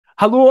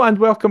Hello and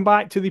welcome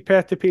back to the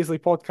Perth to Paisley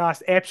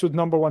podcast, episode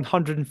number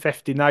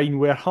 159,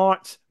 where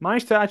Hearts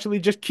managed to actually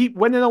just keep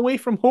winning away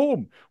from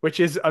home, which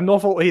is a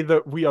novelty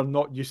that we are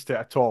not used to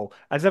at all.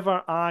 As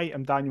ever, I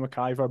am Daniel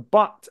McIver,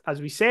 but as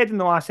we said in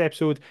the last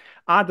episode,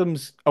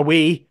 Adam's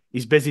away.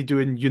 He's busy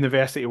doing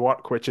university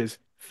work, which is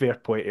fair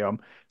play to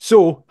him.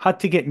 So, had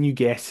to get new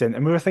guests in,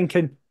 and we were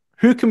thinking,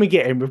 who can we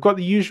get in? We've got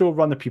the usual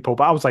run of people,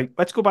 but I was like,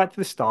 let's go back to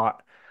the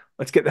start.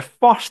 Let's get the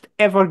first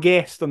ever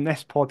guest on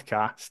this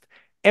podcast.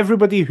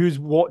 Everybody who's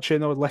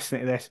watching or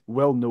listening to this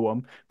will know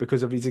him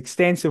because of his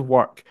extensive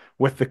work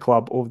with the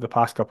club over the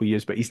past couple of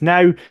years. But he's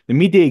now the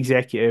media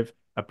executive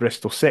at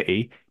Bristol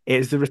City. It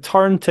is the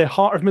return to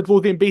Heart of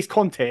Midlothian based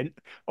content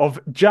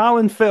of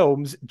Jalen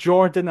Films,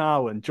 Jordan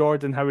Allen.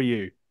 Jordan, how are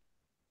you?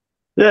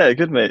 Yeah,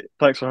 good mate.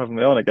 Thanks for having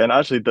me on again. I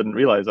actually didn't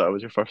realise that I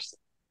was your first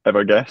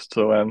ever guest,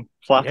 so Yep.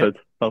 flattered.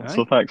 So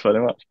Aye. thanks very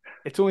much.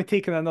 It's only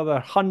taken another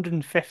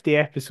 150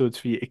 episodes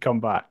for you to come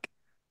back.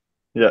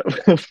 Yeah.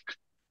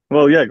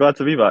 Well, yeah, glad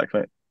to be back,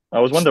 mate. I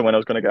was wondering when I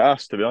was going to get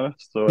asked, to be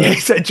honest. So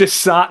Yes, it just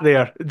sat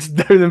there. It's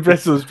down in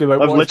Bristol. It's been like,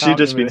 I've what is literally happening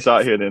just been with sat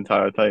this? here the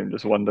entire time,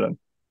 just wondering.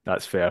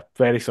 That's fair.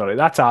 Very sorry.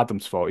 That's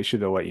Adam's fault. He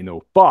should have let you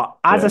know. But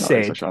as Yeah, I no,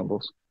 it's a said,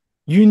 shambles.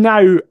 you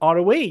now are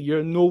away.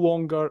 You're no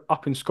longer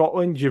up in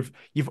Scotland. You've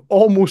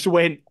almost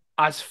went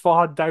as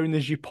far down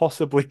as you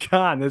possibly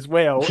can as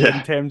well in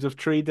Yeah, terms of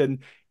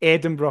trading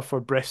Edinburgh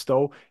for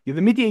Bristol. You're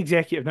the media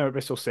executive now at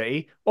Bristol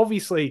City.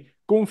 Obviously,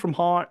 going from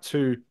Hearts,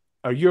 who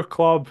are your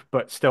club,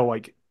 but still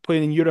like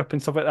playing in Europe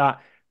and stuff like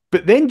that.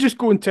 But then just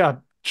going to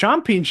a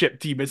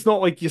championship team. It's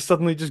not like you're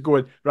suddenly just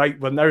going, right,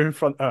 we're now in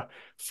front of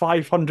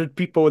 500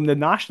 people in the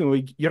National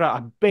League. You're at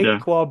a big yeah,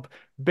 club,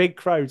 big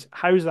crowds.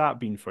 How's that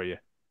been for you?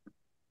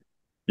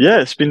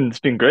 yeah. It's been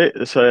great.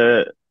 It's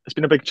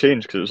been a big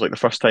change because it was like the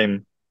first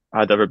time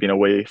I'd ever been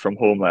away from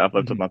home. Like I've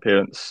lived with Mhm. my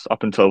parents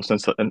up until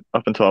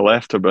I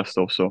left to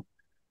Bristol. So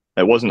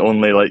it wasn't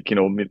only like,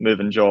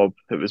 moving job,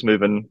 it was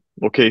moving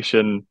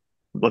location,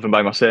 living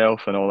by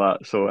myself and all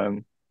that.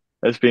 So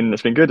it's been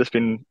good. It's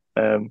been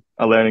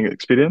a learning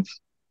experience.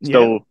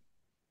 Yeah.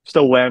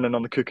 Still learning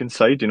on the cooking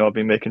side. I've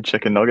been making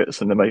chicken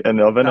nuggets in the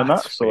oven and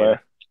That's that. So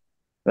fair.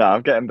 yeah,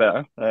 I'm getting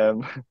better.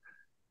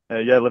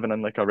 Yeah, living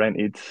in like a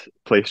rented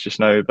place just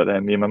now, but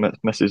then me and my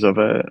missus have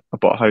I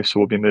bought a house, so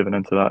we'll be moving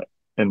into that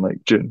in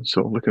like June.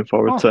 So looking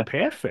forward Oh, to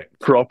perfect.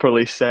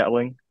 properly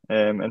settling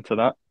into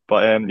that.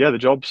 But yeah, the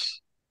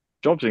job's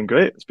been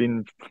great. It's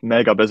been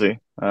mega busy,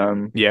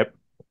 Yep.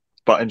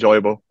 but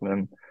enjoyable.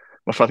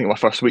 I think my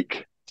first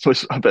week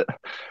was a bit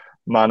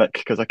manic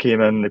because I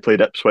came in, they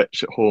played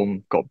Ipswich at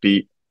home, got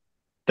beat,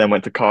 then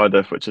went to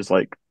Cardiff, which is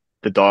like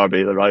the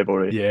derby, the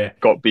rivalry, Yeah.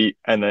 got beat,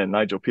 and then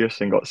Nigel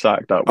Pearson got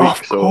sacked that week.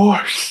 Of So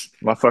course.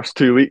 my first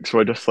 2 weeks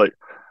were just like,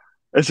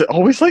 is it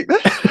always like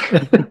this?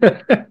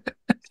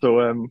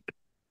 So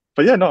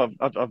but yeah, no,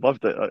 I've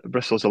loved it.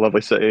 Bristol's a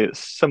lovely city. It's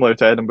similar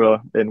to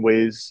Edinburgh in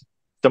ways,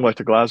 similar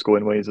to Glasgow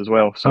in ways as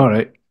well. All So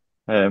right.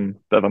 bit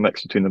of a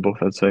mix between the both,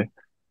 I'd say.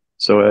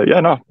 So yeah,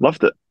 no,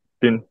 loved it.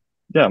 Been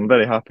Yeah, I'm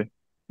very happy.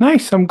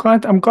 Nice. I'm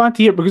glad to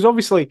hear it because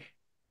obviously,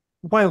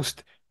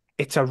 whilst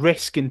it's a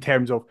risk in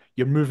terms of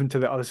you're moving to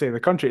the other side of the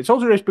country, it's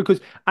also a risk because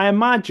I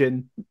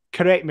imagine,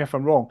 correct me if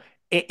I'm wrong,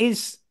 it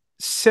is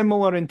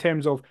similar in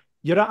terms of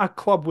you're at a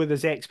club where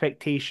there's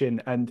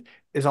expectation and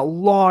there's a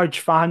large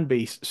fan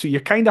base. So you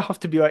kind of have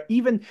to be like,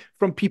 even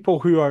from people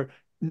who are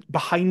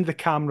behind the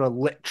camera,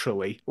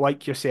 literally,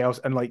 like yourselves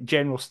and like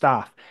general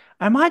staff,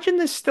 I imagine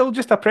there's still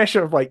just a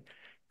pressure of like,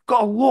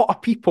 got a lot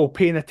of people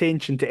paying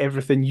attention to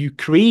everything you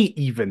create,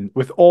 even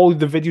with all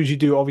the videos you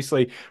do.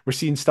 Obviously, we're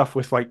seeing stuff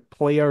with like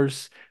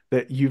players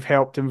that you've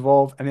helped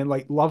involve, and then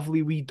like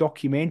lovely wee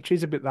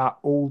documentaries about that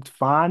old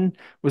fan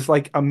was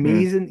like Mm.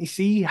 amazing to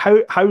see.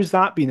 How's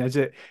that been? Has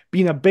it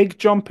been a big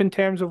jump in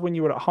terms of when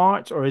you were at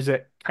Hearts, or is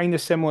it kind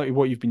of similar to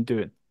what you've been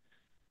doing?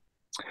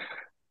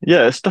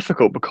 Yeah, it's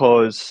difficult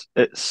because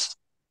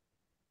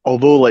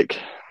although like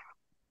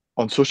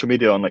on social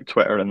media on like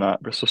Twitter and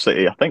that, Bristol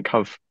City I think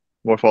have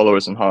more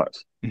followers than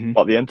Hearts, Hmm.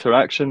 but the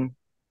interaction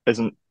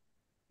isn't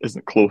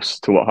isn't close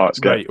to what Hearts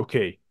get, Right,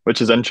 okay.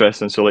 which is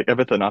interesting. So like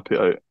everything I put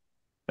out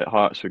at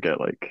Hearts would get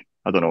like,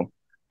 I don't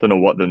know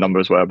what the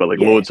numbers were, but like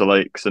Yeah. loads of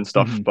likes and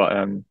stuff. Hmm. But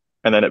and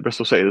then at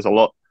Bristol City there's a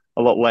lot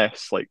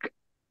less like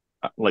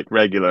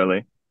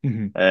regularly,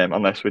 Hmm.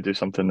 unless we do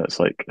something that's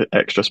like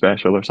extra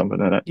special or something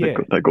in it Yeah.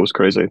 that goes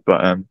crazy.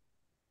 But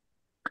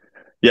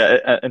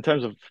yeah, in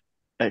terms of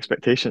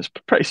expectations,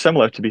 pretty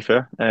similar to be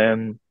fair.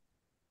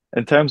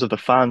 In terms of the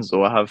fans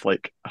though, I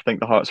think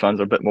the Hearts fans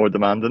are a bit more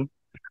demanding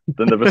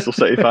than the Bristol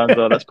City fans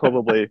are. That's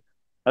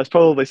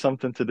probably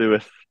something to do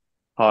with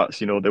Hearts.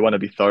 They want to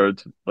be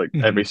third. Like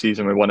every Hmm.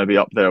 season, we want to be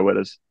up there.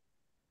 Whereas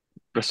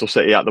Bristol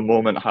City at the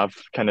moment have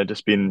kind of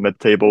just been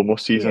mid-table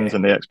most seasons, Yeah.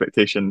 and the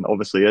expectation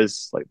obviously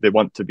is like they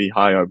want to be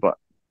higher, but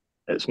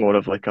it's more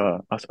of like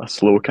a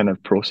slow kind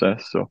of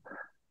process. So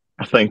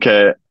I think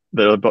they're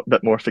a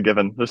bit more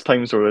forgiving. There's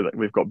times where like,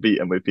 we've got beat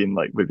and we've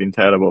been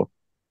terrible,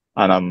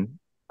 and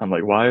I'm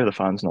like, why are the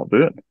fans not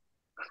booing?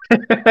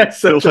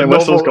 Full Such a time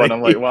whistles gone.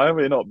 I'm like, novelty. why are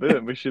we not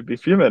booing? We should be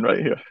fuming right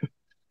here.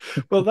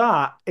 Well,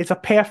 that is a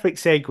perfect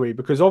segue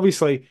because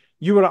obviously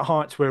you were at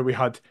Hearts where we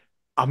had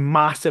a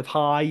massive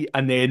high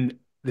and then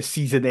the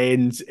season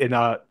ends in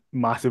a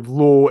massive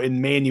low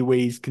in many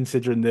ways,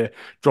 considering the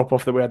drop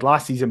off that we had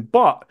last season.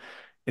 But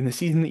in the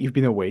season that you've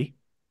been away,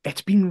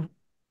 it's been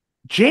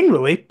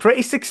generally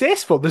pretty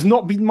successful. There's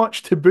not been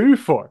much to boo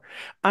for.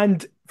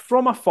 And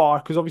from afar,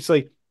 because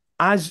obviously,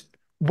 as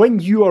when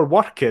you are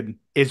working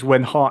is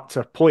when Hearts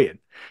are playing.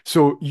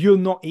 So you're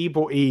not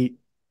able to,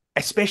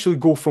 especially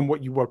go from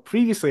what you were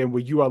previously and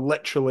where you are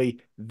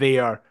literally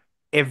there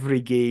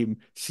every game,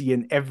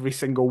 seeing every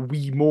single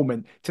wee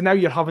moment, to now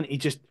you're having to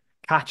just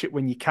catch it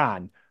when you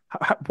can.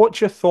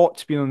 What's your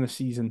thoughts been on the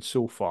season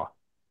so far?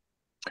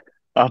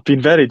 I've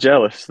been very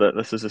jealous that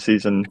this is a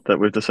season that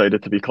we've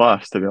decided to be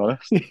class, to be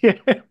honest.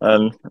 Yeah.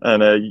 And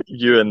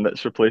Ewan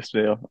that's replaced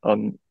me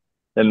on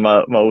in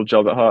my old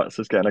job at Hearts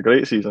is getting a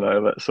great season out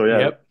of it. So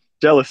yeah, Yep.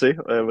 jealousy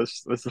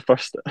was the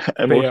first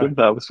Fair. emotion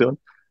that I was feeling.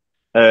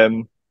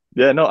 Um,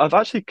 yeah, no, I've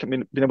actually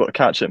been able to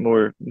catch it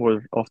more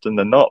often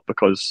than not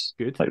because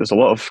Good. like there's a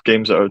lot of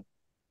games that are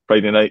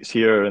Friday nights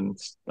here and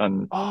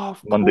Oh,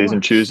 of Mondays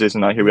and course. Tuesdays,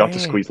 and I hear we have to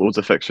Yeah. squeeze loads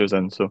of fixtures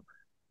in. So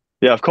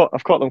yeah, I've caught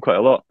them quite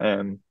a lot.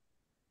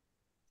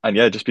 And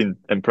yeah, just been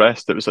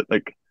impressed. It was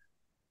like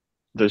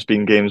there's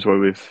been games where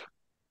we've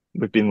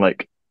been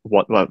like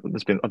what well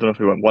there's been I don't know if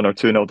we went 1 or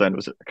 2 nil down.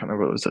 Was it? I can't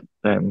remember. What was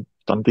it?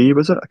 Dundee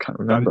was it? I can't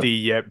remember. Dundee,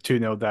 yep,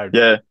 2-0 down.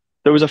 Yeah,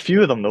 there was a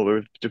few of them though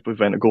where we've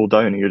went a goal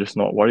down and you're just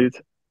not worried.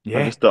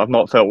 Yeah. I've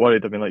not felt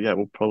worried. I've been like, yeah,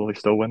 we'll probably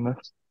still win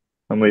this,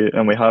 and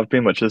we have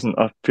been, which isn't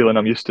a feeling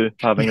I'm used to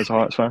having as a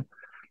Hearts fan.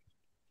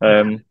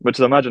 Which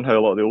is I imagine how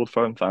a lot of the old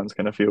firm fans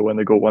kind of feel when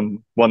they go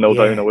one nil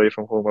down Yeah. away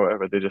from home or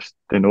whatever.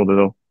 They know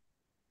that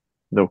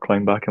they'll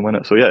climb back and win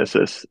it. So yeah,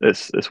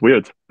 it's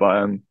weird,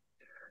 but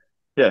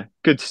yeah,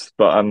 good.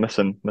 But I'm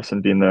missing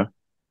being there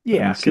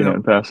Yeah, and seeing it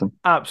in person.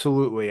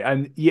 absolutely.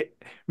 And yeah,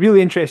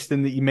 really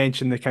interesting that you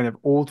mentioned the kind of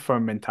old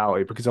firm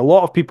mentality because a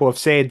lot of people have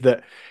said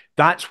that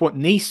that's what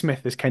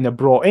Naismith has kind of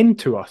brought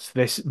into us,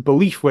 this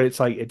belief where it's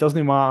like, it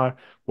doesn't matter,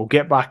 we'll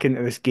get back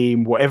into this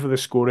game, whatever the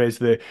score is.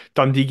 The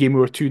Dundee game, we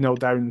were 2-0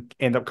 down,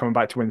 end up coming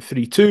back to win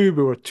 3-2.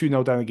 We were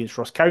 2-0 down against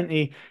Ross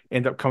County,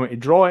 end up coming to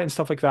draw it and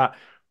stuff like that.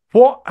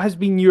 What has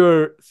been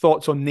your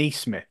thoughts on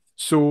Naismith?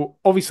 So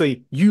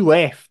obviously you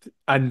left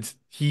and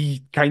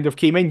he kind of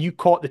came in. You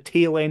caught the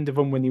tail end of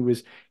him when he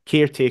was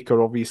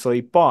caretaker,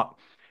 obviously. But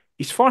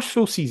his first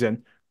full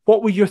season,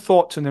 what were your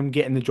thoughts on him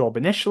getting the job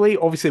initially?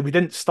 Obviously, we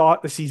didn't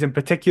start the season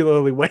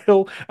particularly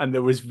well, and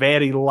there was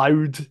very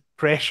loud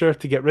pressure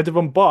to get rid of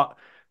him. But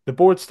the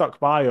board stuck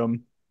by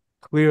him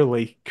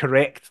clearly,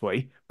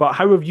 correctly. But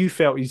how have you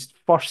felt his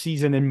first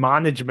season in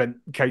management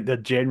kind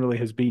of generally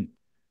has been?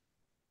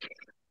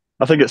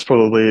 I think it's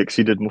probably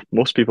exceeded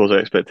most people's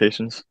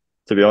expectations,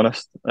 to be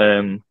honest.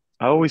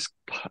 I always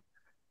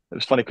it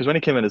was funny because when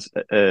he came in as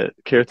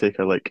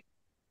caretaker, like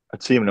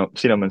I'd seen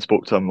him and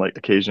spoke to him like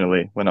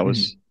occasionally when I Mhm.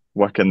 was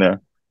working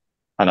there,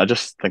 and I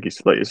just think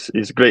he's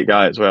a great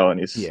guy as well, and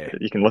he's Yeah.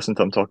 you can listen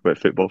to him talk about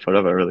football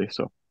forever, really.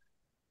 So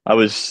I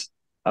was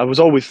I was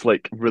always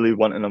like really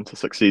wanting him to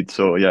succeed.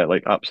 So yeah,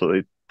 like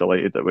absolutely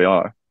delighted that we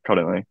are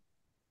currently.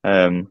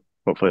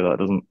 Hopefully that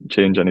doesn't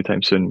change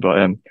anytime soon.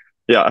 But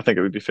yeah, I think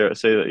it would be fair to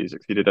say that he's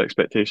exceeded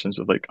expectations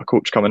with like a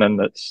coach coming in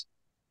that's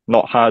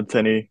not had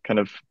any kind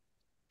of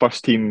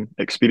first team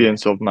Yeah.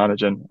 experience of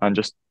managing and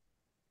just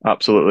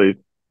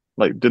absolutely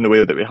like doing the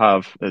way that we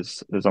have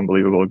is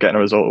unbelievable. Getting a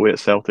result away at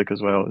Celtic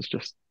as well is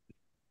just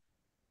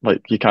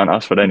like you can't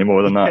ask for any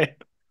more than that. Yeah.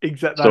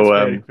 Exactly. That's So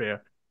very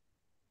fair.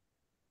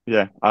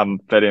 yeah, I'm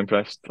very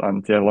impressed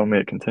and yeah, long may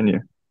it continue.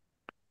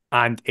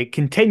 And it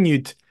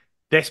continued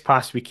this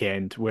past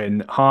weekend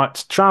when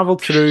Hearts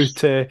travelled through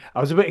to, I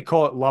was about to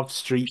call it Love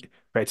Street,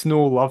 but it's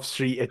no Love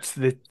Street. It's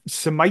the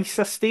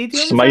Samaisa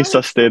Stadium, is that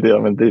Smysa it?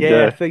 Stadium indeed,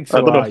 Yeah, I yeah. think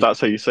I so. don't know if I that's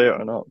how you say it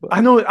or not, but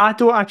I know, I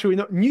don't actually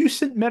know. New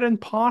St Mirren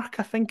Park,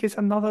 I think, is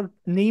another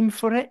name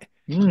for it.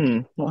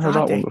 not heard Ah,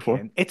 that one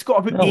before. dickhead. It's got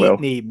about Oh eight well.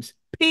 names.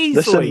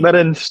 The St Paisley.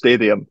 Mirren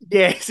Stadium.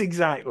 Yes,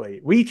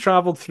 exactly. We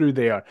travelled through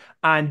there,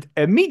 and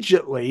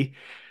immediately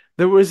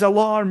there was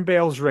alarm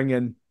bells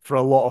ringing for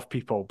a lot of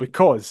people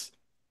because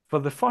for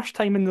the first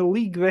time in the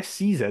league this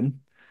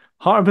season,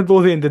 Heart of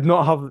Midlothian did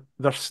not have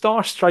their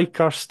star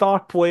striker, star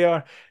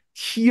player,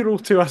 hero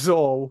to us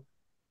all,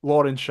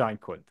 Lawrence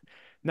Shankland.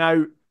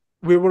 Now,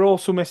 we were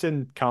also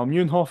missing Cal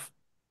Muenhoff,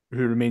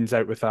 who remains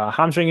out with a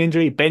hamstring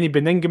injury. Benny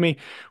Beningame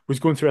was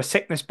going through a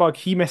sickness bug.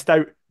 He missed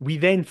out. We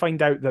then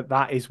find out that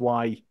that is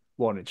why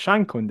Lawrence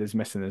Shankland is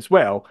missing as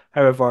well.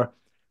 However,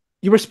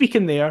 you were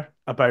speaking there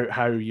about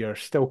how you're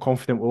still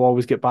confident we'll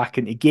always get back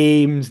into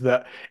games,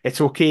 that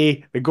it's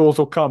okay, the goals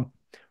will come.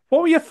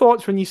 What were your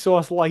thoughts when you saw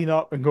us line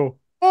up and go,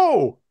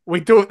 oh, we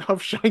don't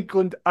have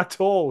Shankland at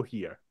all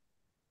here?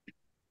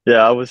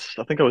 Yeah,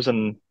 I think I was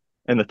in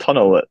the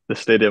tunnel at the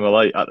Stadium of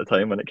Light at the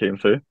time when it came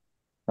through.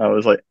 I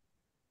was like,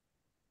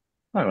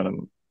 hang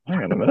on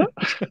hang on a minute.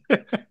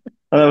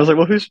 And I was like,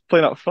 well, who's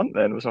playing up front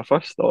then? Was my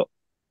first thought.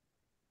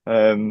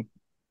 Um,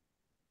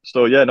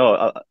 so yeah, no,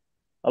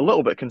 a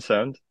little bit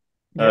concerned.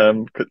 Yeah.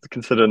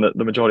 considering that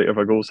the majority of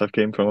our goals have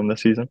came from him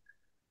this season.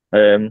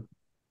 Um,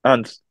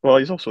 and well,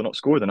 he's also not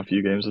scored in a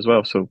few games as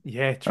well. So,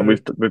 Yeah, and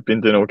true. we've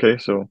been doing okay.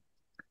 So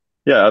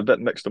yeah, a bit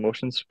mixed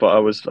emotions, but I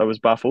was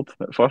baffled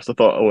at first. I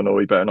thought, oh no,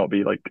 he better not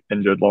be like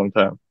injured long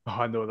term. Oh,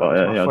 I know that But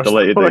was my yeah, first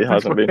delighted that thought he as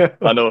hasn't been.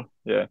 I well. know,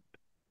 yeah,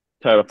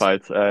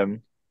 terrified.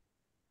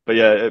 But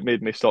yeah, it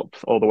made me stop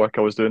all the work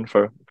I was doing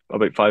for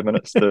about 5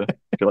 minutes to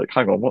be like,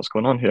 hang on, what's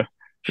going on here?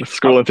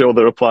 Scrolling through all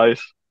the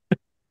replies,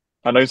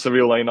 announce the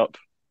real lineup,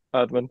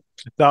 admin.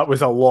 That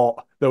was a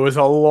lot. There was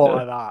a lot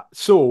Yeah, of that.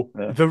 So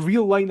yeah. the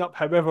real lineup,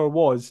 however,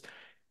 was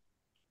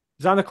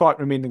Xander Clark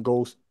remained in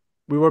goals.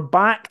 We were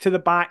back to the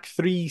back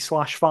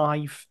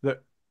three/five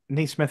that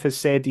Naismith has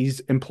said he's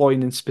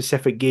employing in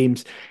specific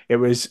games. It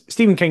was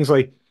Stephen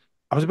Kingsley.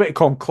 I was about to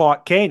call him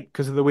Clark Kent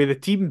because of the way the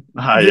team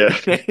Ah, yeah,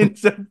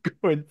 ends up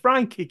going.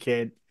 Frankie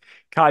Kent,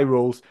 Kai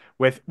Rolls,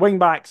 with wing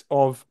backs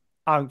of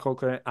Alan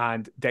Cochrane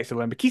and Dexter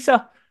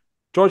Lembakisa,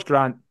 George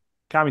Grant,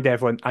 Cammy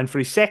Devlin, and for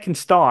his second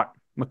start,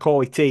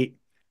 Macaulay Tate.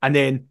 And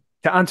then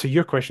to answer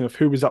your question of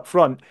who was up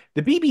front,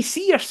 the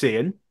BBC are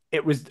saying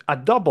it was a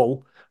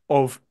double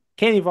of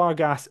Kenny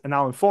Vargas and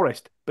Alan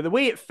Forrest. But the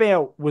way it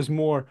felt was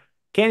more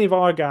Kenny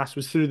Vargas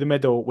was through the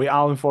middle, with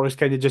Alan Forrest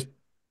kind of just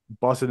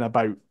buzzing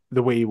about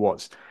the way he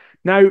was.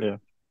 Now, yeah,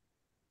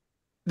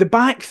 the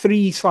back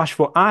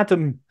three/4,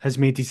 Adam has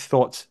made his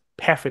thoughts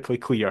perfectly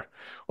clear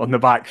on the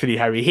back three,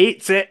 how he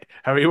hates it,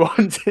 how he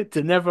wants it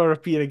to never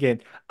appear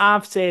again.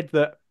 I've said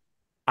that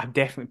I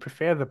definitely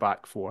prefer the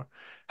back four.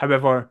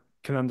 However,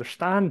 can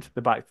understand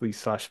the back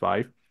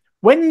three/5.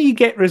 When you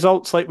get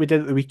results like we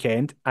did at the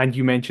weekend, and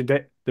you mentioned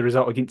it, the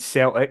result against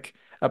Celtic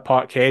at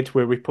Parkhead,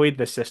 where we played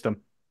this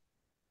system,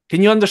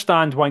 can you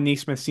understand why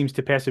Naismith seems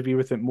to persevere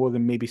with it more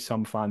than maybe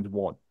some fans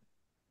want?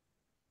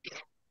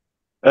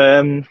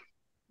 um,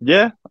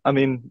 yeah. I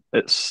mean,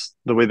 it's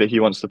the way that he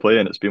wants to play,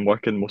 and it's been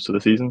working most of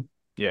the season.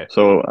 Yeah,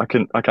 So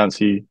I can't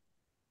see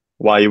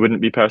why he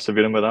wouldn't be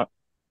persevering with that.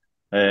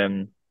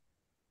 Um,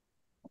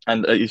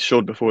 and he's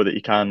showed before that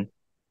he can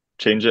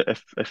change it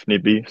if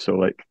need be. So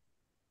like,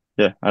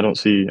 yeah, I don't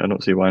see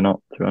why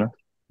not, to be honest.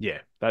 yeah,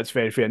 that's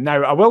very fair.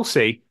 Now, I will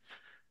say,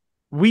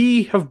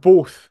 we have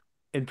both,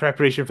 in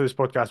preparation for this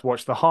podcast,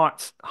 watched the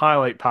Hearts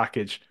highlight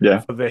package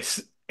Yeah, for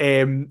this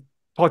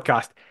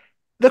podcast.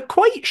 They're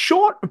quite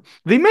short.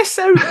 They miss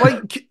out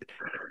like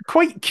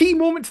quite key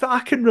moments that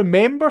I can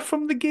remember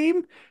from the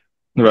game,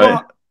 right.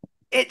 but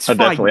it's I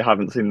definitely fine.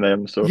 haven't seen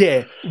them, so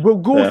Yeah, we'll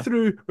go yeah.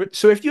 through.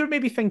 So if you're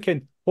maybe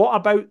thinking, what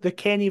about the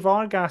Kenny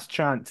Vargas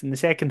chance in the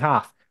second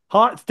half?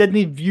 Hearts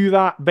didn't view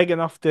that big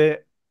enough to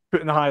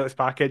put in the highlights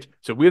package,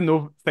 so we're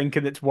no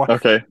thinking it's worth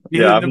Okay. being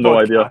Yeah, I in have the no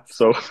idea. podcast.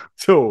 So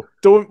So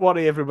don't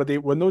worry, everybody.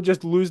 We're not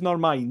just losing our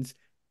minds.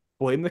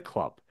 Blame the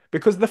club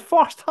because the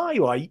first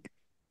highlight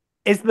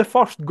is the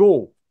first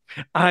goal.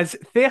 As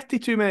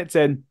 32 minutes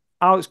in,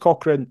 Alex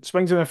Cochrane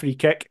swings in a free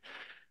kick.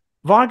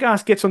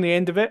 Vargas gets on the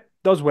end of it,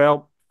 does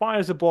well,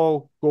 fires the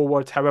ball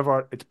goalwards.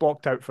 However, it's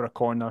blocked out for a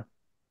corner.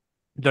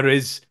 There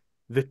is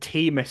the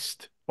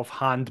tamest of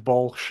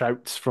handball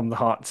shouts from the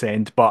Hearts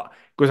end, but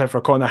goes out for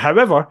a corner.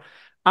 However,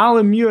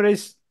 Alan Muir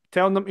is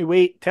telling them to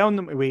wait, telling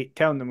them to wait,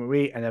 telling them to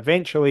wait, and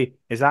eventually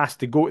is asked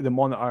to go to the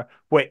monitor,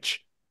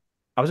 which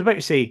I was about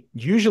to say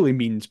usually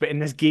means, but in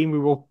this game we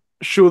will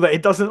show that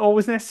it doesn't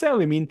always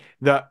necessarily mean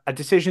that a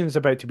decision is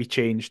about to be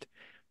changed.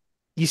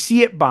 You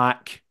see it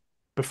back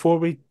before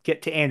we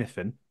get to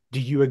anything. Do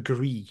you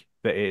agree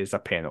that it is a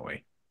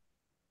penalty?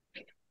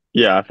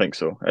 yeah, I think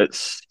so.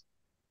 It's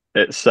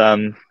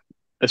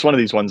it's one of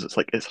these ones. It's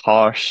like it's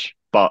harsh,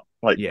 but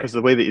like Yeah. because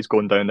the way that he's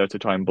going down there to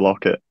try and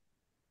block it,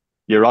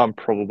 your arm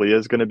probably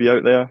is going to be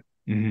out there.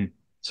 Mm-hmm.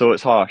 So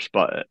it's harsh,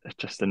 but it's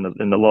just in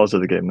the laws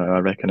of the game now, I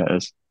reckon it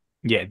is.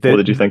 Yeah, What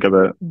did you think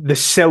about it? the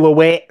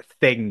silhouette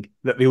thing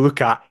that they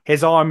look at,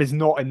 his arm is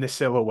not in the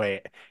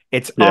silhouette.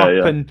 It's Yeah, up,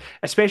 yeah, and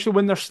especially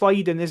when they're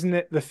sliding, isn't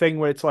it? The thing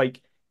where it's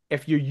like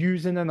if you're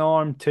using an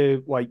arm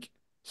to like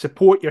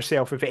support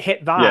yourself, if it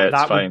hit yeah. that,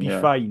 It's that would fine. be Yeah,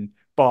 fine.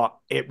 But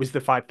it was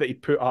the fact that he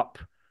put up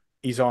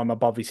his arm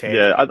above his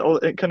head. yeah.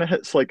 It kind of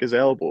hits like his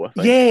elbow, I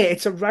think. Yeah,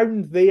 it's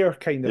around there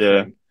kind of Yeah,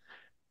 thing.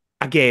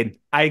 Again,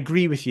 I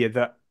agree with you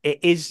that it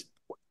is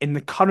in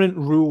the current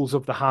rules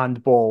of the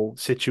handball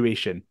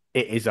situation,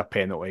 it is a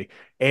penalty.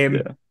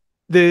 yeah.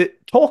 The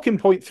talking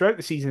point throughout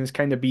the season has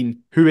kind of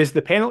been who is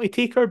the penalty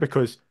taker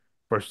because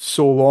for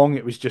so long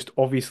it was just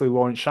obviously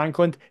Lawrence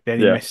Shankland. Then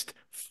he Yeah. missed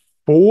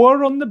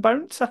four on the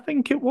bounce, I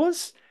think it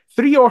was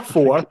three or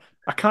four.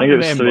 I I can't think it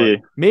was remember.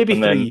 three, Maybe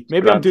and then three.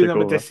 Maybe I'm Grant doing took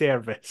him a over.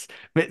 disservice.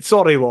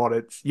 Sorry,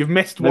 Lawrence. You've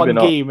missed Maybe one not,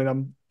 game, and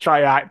I'm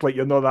trying to act like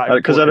you're not that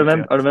because important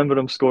to I us. remember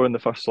him scoring the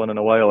first one in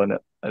a while, and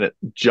it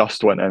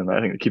just went in. I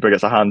think the keeper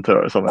gets a hand to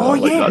it or something. Oh I'm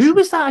like, yeah, that's who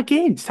was that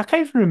against? I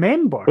can't even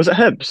remember. was it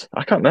Hibs?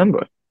 I can't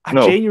remember. I No,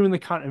 genuinely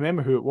can't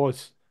remember who it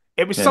was.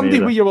 It was yeah, me somebody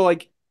where either. you were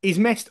like, he's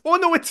missed. Oh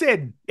no, it's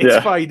in. It's Yeah,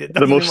 fine. It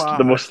doesn't the matter.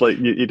 most like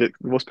the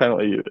most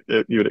penalty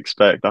you would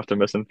expect after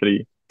missing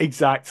three.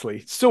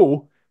 Exactly.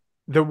 So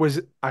there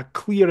was a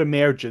clear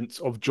emergence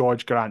of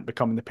George Grant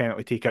becoming the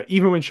penalty taker,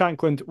 even when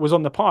Shankland was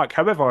on the park.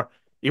 However,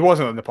 he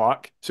wasn't on the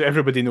park, so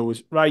everybody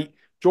knows, right?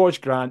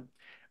 George Grant.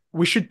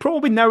 We should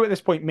probably now at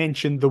this point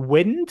mention the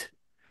wind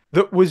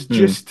that was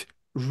Hmm. just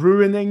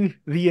ruining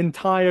the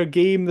entire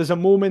game. There's a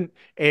moment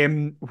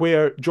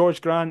where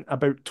George Grant,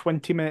 about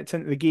 20 minutes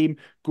into the game,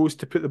 goes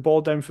to put the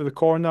ball down for the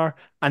corner,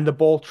 and the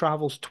ball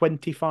travels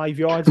 25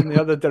 yards in the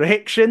other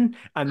direction,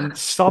 and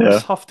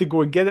subs Yeah, have to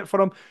go and get it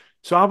for him.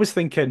 So I was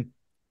thinking,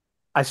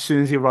 as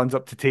soon as he runs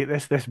up to take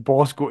this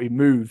ball's got to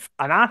move.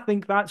 And I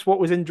think that's what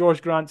was in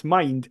George Grant's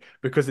mind,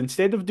 because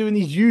instead of doing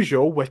his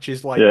usual, which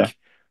is yeah, like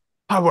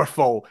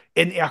powerful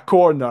into a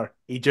corner,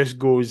 he just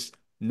goes,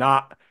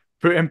 nah,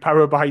 putting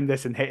power behind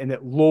this and hitting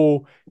it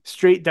low,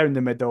 straight down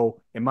the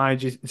middle. It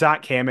manages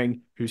Zach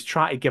Hemming, who's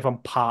trying to give him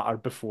patter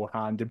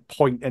beforehand and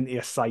point into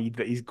a side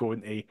that he's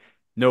going to.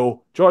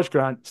 No, George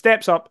Grant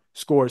steps up,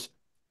 scores.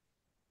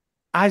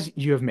 As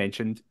you have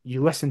mentioned,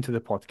 you listen to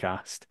the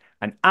podcast,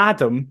 and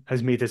Adam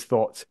has made his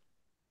thoughts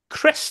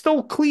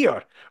crystal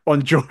clear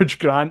on George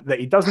Grant that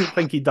he doesn't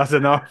think he does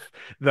enough,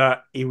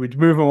 that he would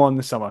move him on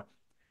the summer.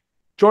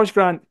 George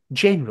Grant,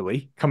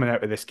 generally, coming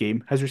out of this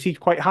game, has received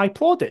quite high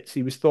plaudits.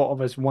 He was thought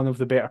of as one of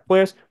the better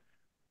players.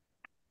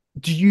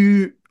 Do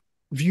you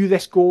view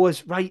this goal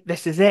as, right,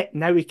 this is it,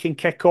 now we can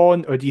kick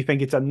on? Or do you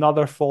think it's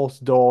another false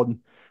dawn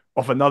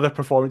of another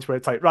performance where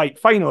it's like, right,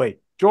 finally,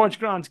 George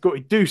Grant's got to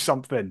do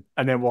something,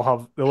 and then we'll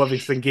have the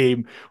Livingston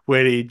game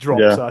where he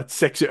drops yeah, a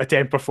 6 out of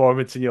 10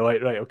 performance, and you're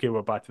like, right, okay,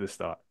 we're back to the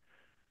start.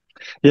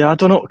 yeah. I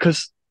don't know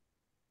because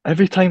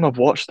every time I've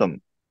watched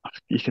him,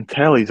 you can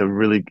tell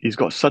he's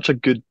got such a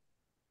good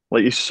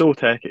like he's so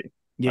techy.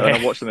 And when Yeah. I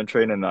watch him in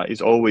training, that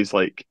he's always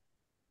like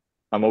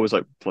I'm always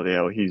like bloody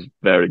hell, he's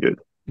very good.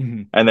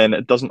 Mhm. And then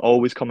it doesn't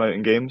always come out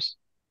in games,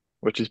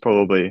 which is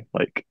probably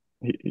like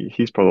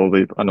he's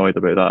probably annoyed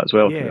about that as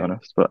well, to be Yeah.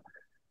 honest. But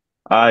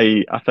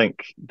I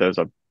think there's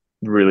a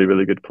really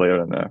really good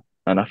player in there,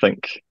 and I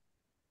think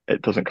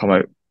it doesn't come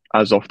out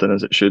as often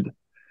as it should.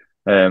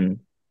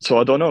 Um, so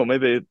I don't know.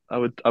 Maybe I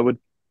would.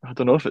 I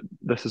don't know if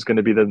this is going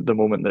to be the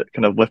moment that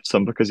kind of lifts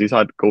him because he's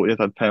had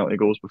penalty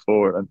goals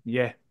before,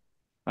 Yeah.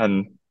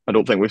 and I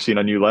don't think we've seen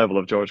a new level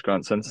of George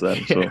Grant since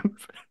then. Yeah. So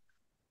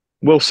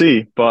we'll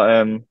see. But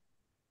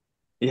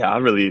yeah, I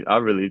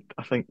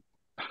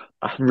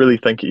really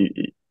think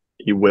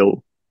he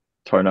will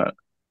turn it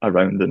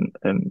around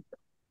and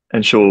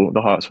show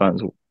the Hearts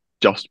fans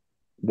just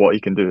what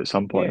he can do at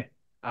some Yeah, point.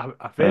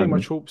 I very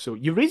much Um, hope so.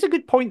 You raise a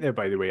good point there,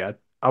 by the way.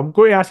 I'm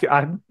going to ask you,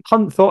 I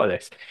hadn't thought of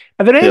this.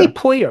 Are there any yeah,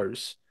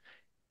 players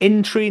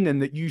in training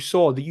that you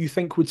saw that you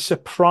think would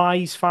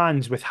surprise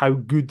fans with how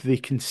good they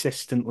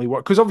consistently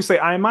work? Because obviously,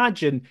 I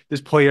imagine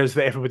there's players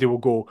that everybody will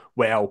go,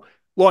 well,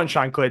 Lauren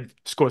Shanklin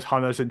scores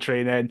hunters in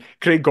training,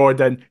 Craig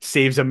Gordon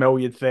saves a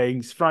million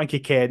things, Frankie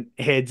Kent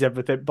heads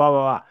everything, blah,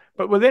 blah, blah.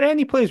 But were there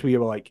any players where you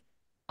were like,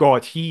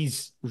 God,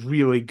 he's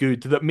really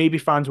good, that maybe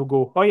fans will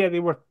go, oh yeah,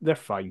 they're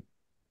fine.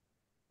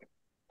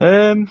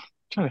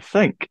 trying to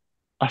think.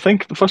 I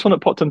think the first one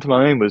that popped into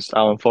my mind was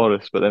Alan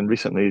Forrest, but then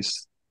recently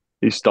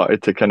he's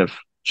started to kind of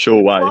show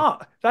why.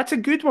 But that's a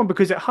good one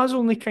because it has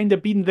only kind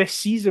of been this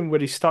season where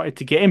he started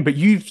to get in. But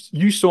you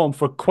saw him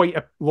for quite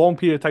a long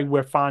period of time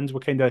where fans were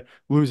kind of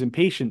losing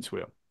patience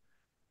with him.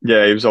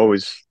 Yeah, he was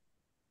always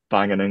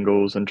banging in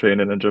goals and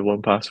training and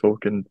dribbling past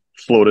folk and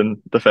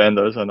floating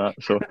defenders and that.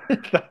 So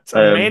That's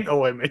a um,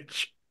 mental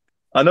image.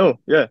 I know,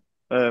 yeah.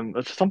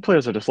 Some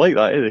players are just like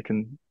that. They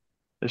can.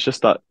 It's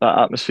just that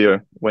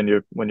atmosphere when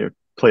you're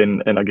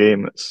playing in a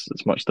game.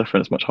 It's much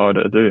different. It's much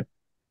harder to do.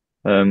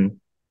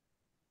 Um,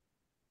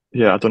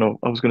 yeah, I don't know.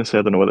 I was going to say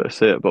I don't know whether to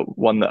say it, but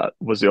one that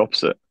was the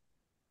opposite.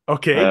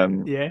 Okay,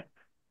 Um, yeah.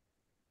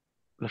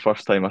 the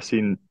first time I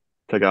seen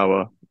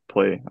Tagawa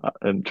play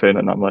in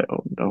training, I'm like,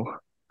 oh no.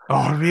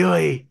 Oh,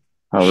 really?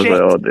 I was like,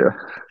 Shit. oh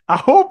dear. I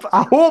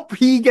hope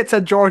he gets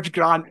a George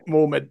Grant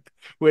moment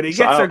where he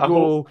So gets a I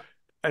hope goal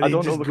and I he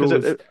don't know just because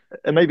goes,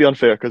 it may be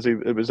unfair because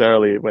it was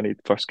early when he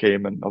first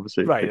came and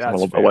obviously it right, takes him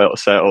that's a fair. while to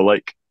settle.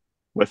 Like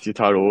with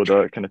Yutaro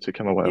Oda, it kind of took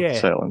him a while to Yeah.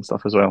 settle and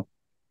stuff as well.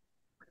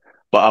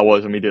 But I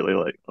was immediately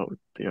like, oh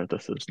dear,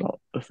 this is not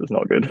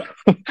good.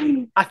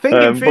 I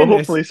think in But fairness,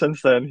 hopefully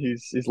since then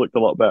he's looked a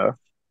lot better.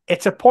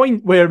 it's a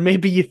point where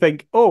maybe you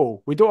think,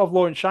 oh, we don't have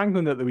Lawrence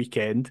Shanklin at the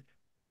weekend.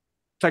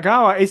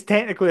 Tagawa is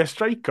technically a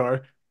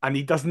striker and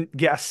he doesn't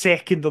get a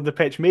second on the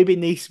pitch. Maybe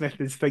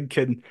Naismith is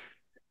thinking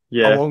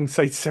Yeah,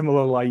 alongside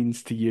similar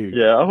lines to you.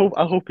 yeah.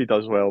 I hope he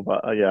does well.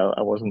 But yeah,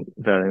 I wasn't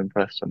very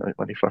impressed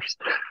when he first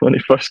when he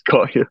first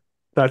got here.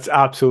 That's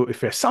absolutely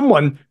fair.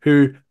 Someone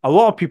who a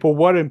lot of people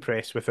were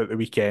impressed with at the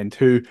weekend,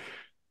 who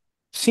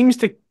seems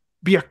to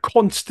be a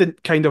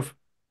constant kind of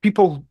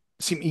people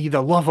seem to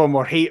either love him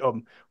or hate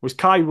him, was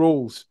Kai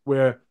Rolls,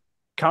 where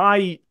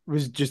Kai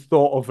was just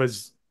thought of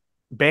as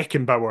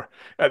Beckenbauer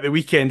at the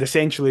weekend,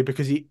 essentially,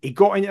 because he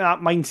got into that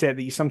mindset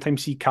that you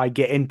sometimes see Kai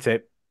get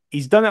into.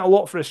 He's done it a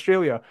lot for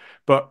Australia,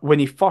 but when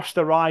he first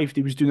arrived,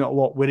 he was doing it a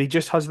lot where he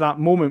just has that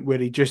moment where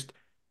he just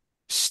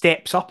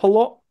steps up a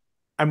lot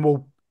and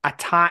will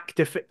attack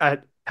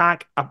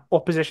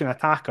opposition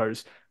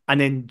attackers and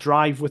then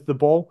drive with the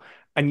ball.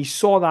 And you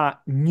saw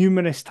that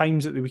numerous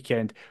times at the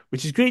weekend,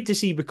 which is great to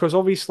see because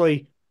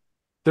obviously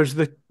there's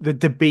the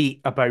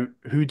debate about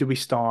who do we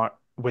start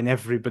when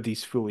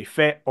everybody's fully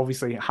fit.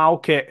 Obviously,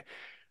 Halkett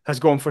has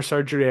gone for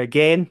surgery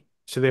again,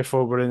 so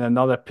therefore we're in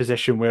another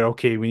position where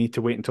okay, we need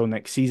to wait until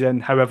next season.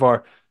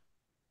 However,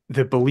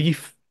 the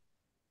belief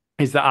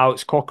is that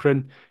Alex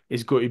Cochrane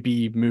is going to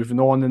be moving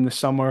on in the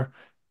summer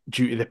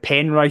due to the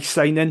Penrice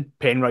signing.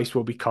 Penrice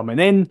will be coming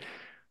in.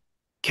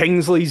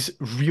 Kingsley's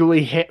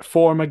really hit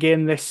form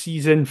again this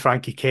season.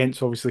 Frankie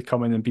Kent's obviously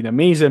come in and been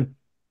amazing.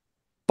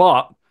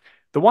 But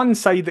the one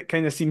side that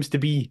kind of seems to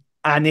be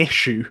an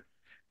issue,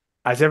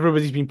 as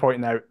everybody's been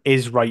pointing out,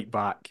 is right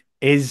back.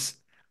 Is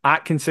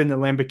Atkinson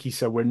and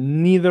Lembikisa, where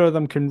neither of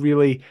them can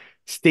really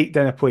stake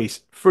down a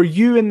place. For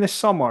you in the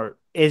summer,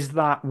 is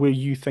that where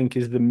you think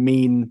is the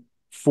main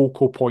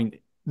focal point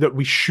that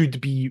we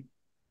should be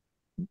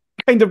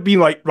kind of being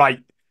like, right,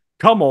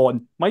 come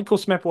on, Michael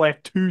Smith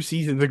left 2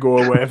 seasons ago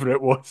or whatever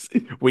it was.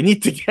 We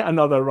need to get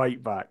another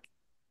right back.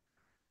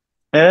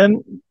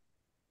 Um,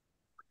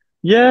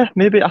 yeah,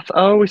 maybe. I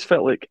always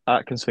felt like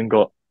Atkinson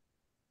got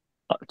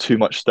too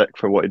much stick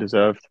for what he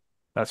deserved.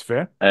 That's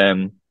fair.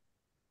 Um,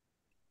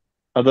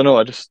 I don't know.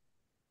 I just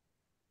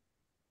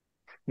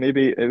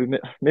maybe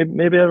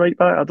a right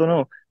back. I don't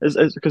know. Is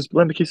because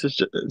Lembikis is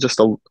just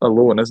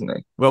alone, isn't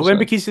he? Well, Just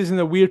now. Limbikis is in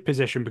a weird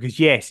position because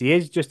yes, he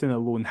is just in a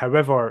loan.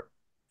 However,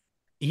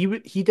 he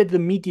did the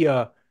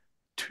media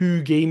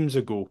 2 games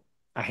ago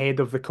ahead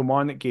of the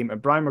Kilmarnock game,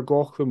 and Brian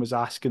McLaughlin was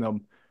asking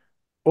him,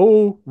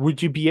 "Oh,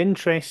 would you be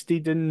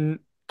interested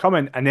in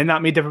coming?" And then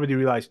that made everybody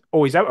realise,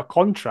 "Oh, he's out of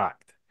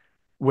contract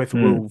with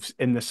Hmm. Wolves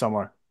in the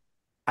summer."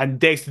 And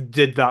Dexter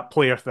did that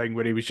player thing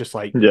where he was just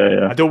like, Yeah,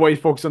 yeah, "I don't want you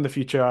to focus on the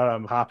future.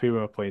 I'm happy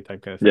with my playing time,"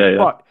 kind of yeah, thing.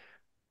 yeah. But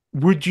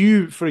would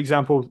you, for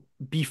example,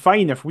 be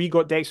fine if we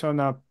got Dexter on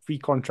a free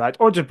contract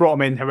or just brought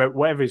him in, however,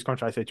 whatever his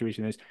contract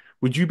situation is?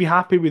 Would you be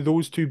happy with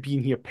those two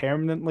being here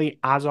permanently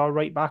as our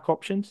right back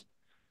options?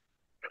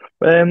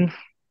 Um,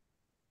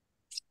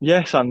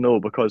 yes and no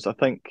because I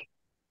think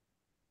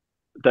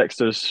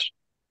Dexter's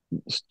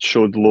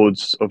showed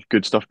loads of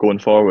good stuff going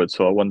forward.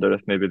 So I wonder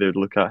if maybe they'd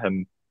look at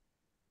him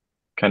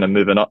kind of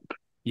moving up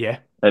Yeah.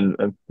 and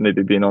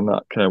maybe being on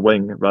that kind of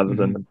wing rather Hmm.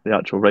 than the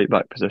actual right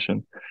back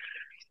position.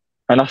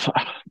 And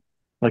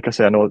like I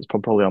say, I know it's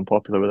probably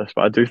unpopular with this,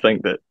 but I do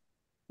think that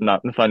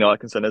Nathaniel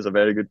Atkinson is a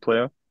very good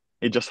player.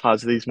 He just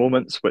has these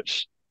moments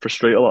which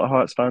frustrate a lot of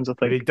Hearts fans, I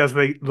Where he think. does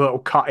the little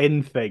cut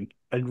in thing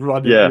and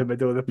run into Yeah, the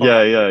middle of the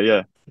yeah, park. yeah,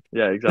 yeah,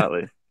 yeah,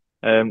 exactly.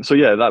 So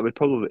yeah, that would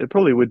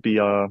probably would be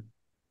a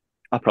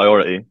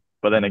priority.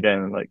 But then Mhm.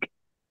 again, like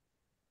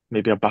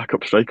maybe a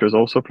backup striker is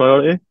also a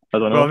priority. I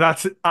don't Well, know.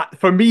 that's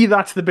for me.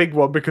 That's the big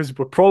one because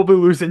we're probably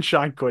losing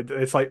Shankland.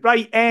 It's like,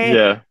 right,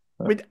 Yeah,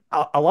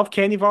 I love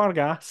Kenny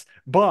Vargas,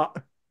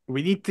 but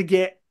we need to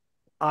get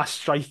a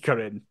striker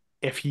in.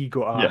 If he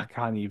got, yeah. I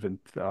can't even.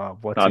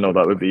 What's I he know got to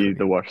that would play be for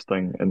the you? worst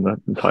thing in the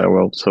entire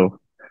world. So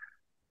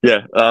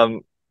yeah,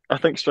 I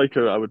think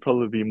striker. I would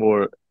probably be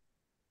more.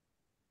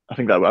 I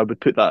think that I would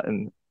put that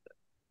in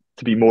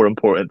to be more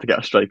important to get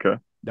a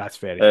striker. That's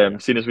very fair.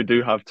 Seeing as we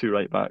do have two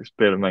right backs,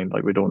 bear in mind,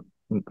 like we don't,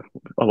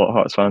 a lot of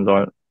Hearts fans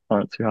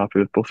aren't too happy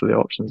with both of the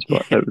options.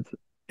 But Yeah,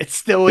 it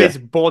still yeah, is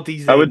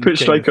bodies I would in put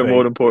kind of striker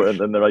more thing. important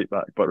than the right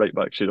back, but right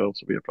back should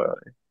also be a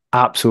priority.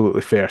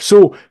 Absolutely fair.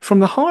 So, from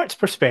the Hearts'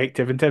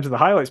 perspective, in terms of the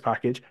highlights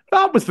package,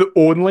 that was the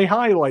only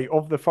highlight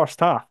of the first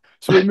half.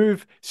 So we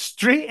move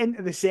straight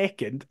into the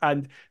second,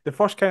 and the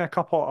first kind of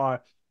couple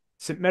are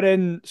St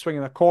Mirren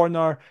swinging a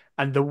corner,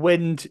 and the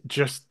wind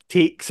just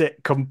takes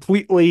it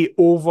completely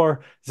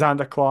over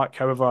Xander Clark.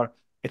 However,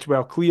 it's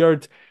well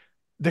cleared.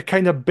 The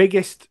kind of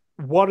biggest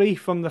worry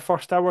from the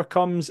first hour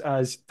comes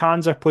as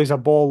Tanzer plays a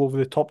ball over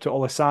the top to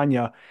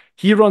Olasanya.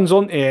 He runs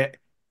onto it,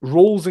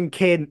 Rolls and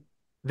Kent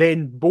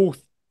then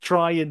both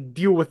try and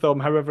deal with him.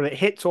 However, it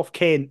hits off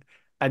Kent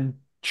and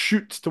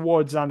shoots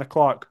towards Xander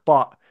Clark,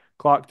 but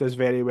Clark does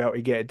very well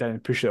to get it down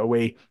and push it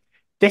away.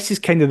 This is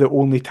kind of the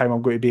only time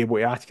I'm going to be able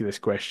to ask you this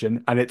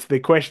question, and it's the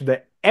question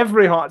that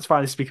every Hearts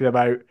fan is speaking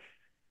about.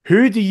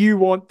 Who do you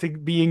want to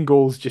be in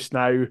goals just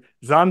now,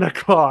 Xander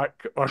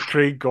Clark or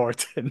Craig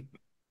Gordon?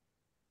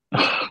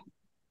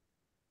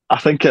 I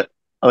think it,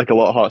 like a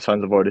lot of Hearts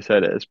fans have already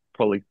said, it is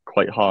probably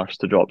quite harsh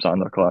to drop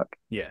Xander Clark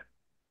Yeah.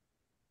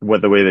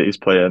 with the way that he's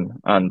playing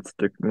and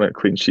the amount of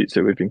clean sheets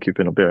that we've been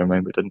keeping. I'll bear in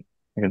mind we didn't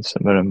against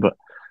St Mirren, but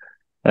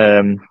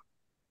um,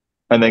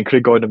 and then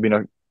Craig Gordon being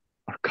our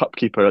cup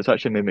keeper, it's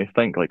actually made me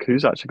think like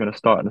who's actually going to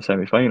start in the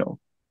semi final?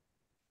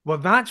 Well,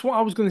 that's what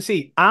I was going to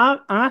say.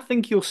 I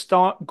think you'll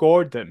start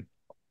Gordon,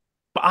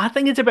 but I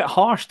think it's a bit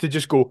harsh to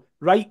just go,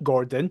 right,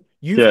 Gordon,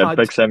 you've Yeah,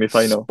 had big semi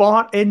final.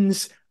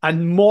 Spartans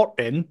and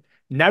Morton.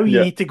 Now you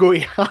Yeah, need to go to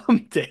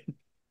Hampton.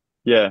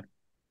 yeah.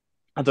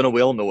 I don't know.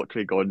 We all know what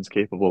Craig Gordon's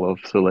capable of,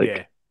 so like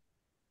Yeah.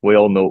 we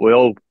all know. We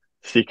all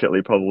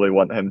secretly probably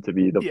want him to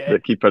be Yeah. the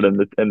keeper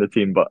in the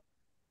team, but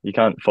you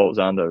can't fault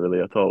Xander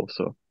really at all.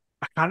 So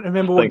I can't I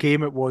remember what think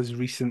game it was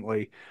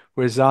recently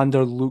where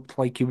Xander looked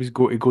like he was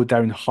going to go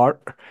down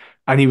hurt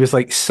and he was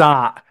like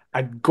sat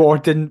and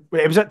Gordon,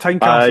 it was at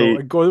Tynecastle I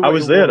and Gordon I wanted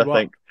to was there. I warm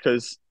think up.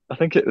 because I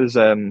think it was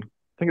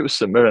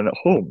St Mirren at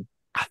home.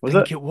 I Was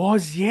it? think it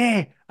was,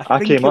 yeah. I I think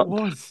came it up.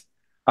 was.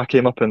 I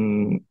came up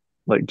and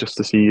like just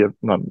to see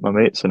my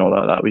mates and all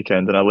that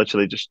weekend, and I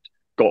literally just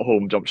got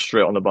home, jumped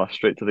straight on the bus,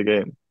 straight to the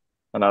game,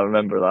 and I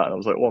remember that, and I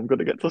was like, "Oh, I'm going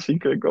to get to see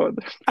Craig Gordon."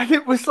 And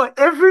it was like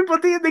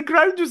everybody in the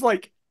ground was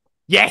like,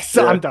 yes,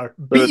 Yeah, Sander,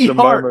 be the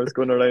hurt. murmurs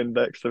going around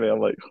next to me. I'm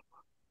like,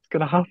 "It's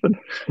going to happen."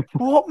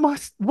 What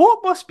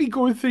must be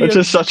going through It's your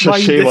just such a mind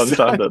shame as on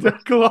Sander. Santa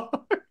Claus?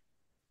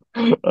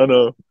 I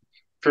know,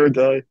 poor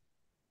guy.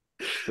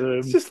 It's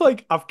Um, just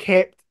like I've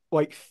kept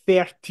like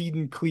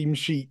 13 clean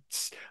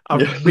sheets.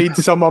 I've yeah, made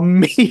some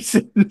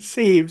amazing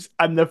saves,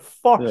 and the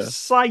first yeah,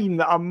 sign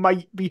that I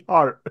might be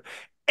hurt,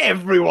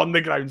 everyone on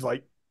the ground's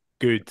like,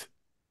 good.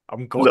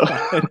 I'm no,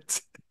 glad.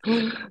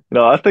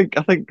 no. I think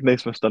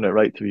Naismith's done it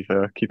right. To be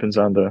fair, keeping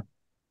Sander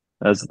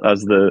as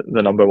the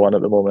number one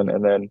at the moment,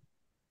 and then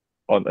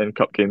on in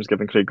cup games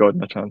giving Craig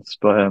Gordon a chance.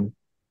 But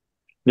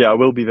yeah, I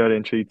will be very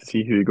intrigued to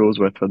see who he goes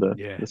with for the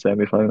Yeah. the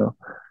semi final.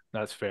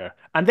 That's fair.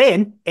 And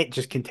then it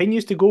just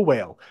continues to go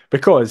well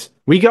because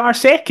we got our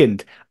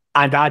second.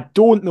 And I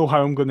don't know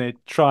how I'm going to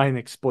try and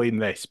explain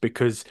this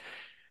because,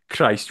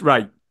 Christ,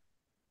 right.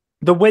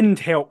 The wind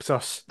helps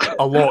us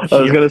a lot I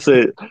was here. gonna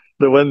say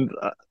the wind.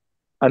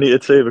 I need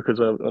to say because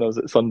when I was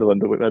at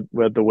Sunderland,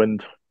 we had the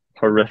wind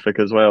horrific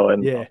as well,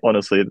 and Yeah.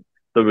 honestly,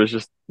 there was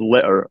just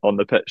litter on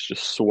the pitch,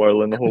 just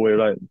swirling the whole way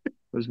around. It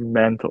was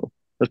mental.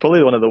 It's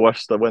probably one of the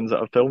worst winds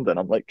that I've filmed in.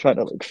 I'm like trying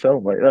to like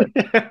film like that.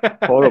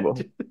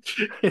 Horrible.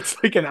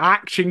 It's like an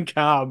action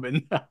cam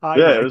in the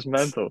Yeah, it was highlights.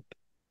 mental.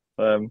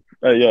 Yeah.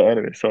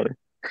 Anyway, sorry.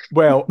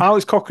 Well,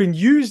 Alex Cochrane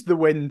used the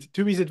wind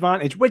to his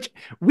advantage, which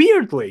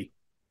weirdly,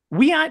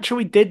 we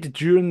actually did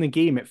during the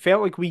game. It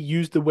felt like we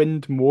used the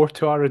wind more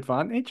to our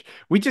advantage.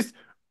 We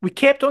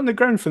kept on the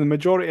ground for the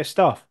majority of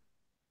stuff.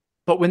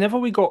 But whenever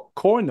we got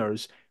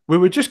corners, we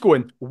were just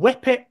going,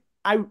 whip it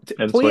out,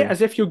 In play it swing.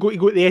 as if you're going to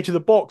go to the edge of the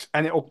box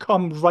and it'll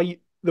come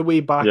right the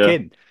way back Yeah,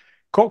 in.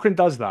 Cochrane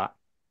does that.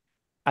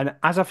 And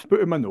as I've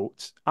put in my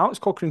notes, Alex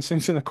Cochrane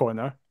sings in the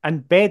corner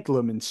and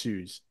bedlam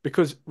ensues.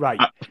 Because, right,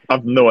 I,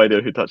 I've no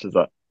idea who touches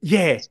that.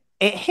 yeah,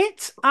 it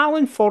hits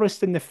Alan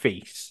Forrest in the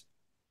face.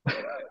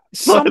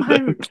 What Somehow,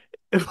 the-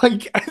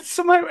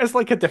 somehow it's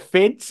like a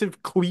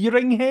defensive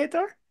clearing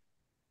header.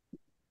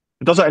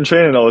 He does that in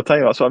training all the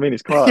time. That's what I mean.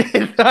 He's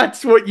class.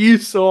 That's what you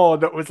saw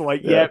that was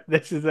like, Yeah, yep,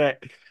 this is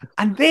it.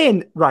 And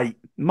then, right,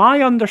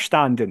 my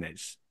understanding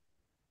is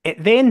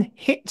it then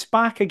hits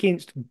back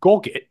against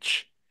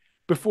Gogic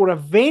before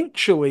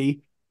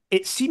eventually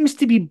it seems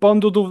to be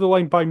bundled over the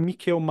line by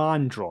Mikael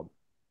Mandron.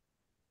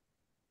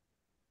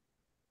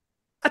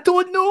 I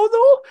don't know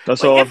though.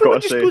 that's Like all I've got everyone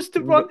to just say. goes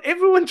to run,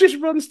 everyone just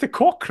runs to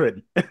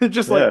Cochrane. They're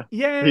just like,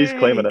 Yeah, he's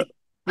claiming yay. it.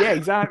 Yeah,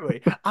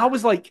 exactly. I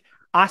was like,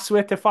 I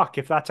swear to fuck,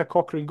 if that's a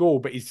Cochrane goal,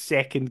 but his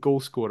second goal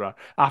scorer,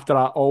 after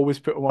I always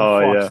put him on Oh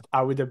yeah, first,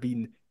 I would have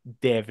been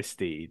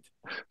devastated.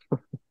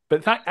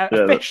 But that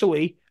yeah,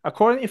 officially,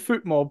 according to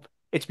FootMob,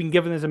 it's been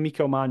given as a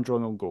Mikael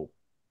Mandron on goal.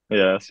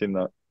 yeah. I've seen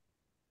that.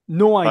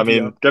 No I idea.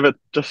 mean, give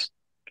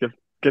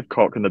give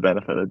Cochran the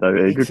benefit of the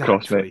doubt. A good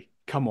cross, mate. Exactly.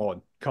 Come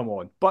on, come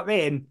on. But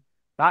then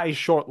that is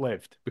short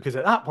lived because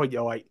at that point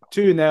you're like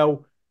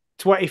 2-0,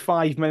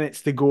 25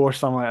 minutes to go or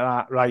something like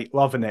that. Right,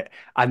 loving it.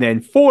 And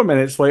then 4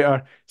 minutes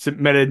later, St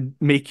Mirren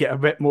make it a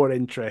bit more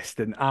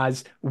interesting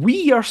as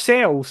we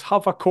ourselves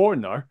have a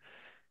corner.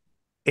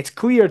 It's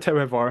cleared,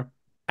 however,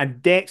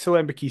 and Dex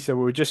Olembikisa, we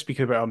were just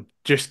speaking about him,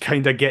 just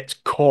kind of gets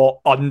caught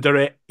under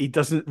it. He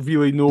doesn't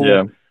really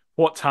Yeah, know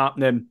what's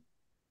happening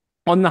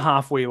on the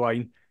halfway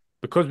line,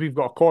 because we've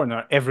got a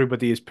corner,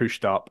 everybody is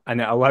pushed up,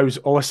 and it allows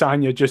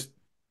Olasanya just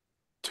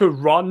to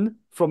run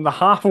from the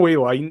halfway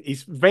line.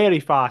 He's very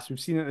fast. We've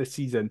seen it this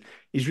season.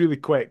 He's really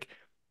quick.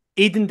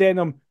 Aiden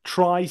Denham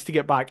tries to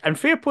get back, and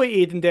fair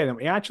play to Aiden Denham.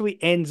 He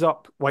actually ends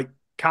up like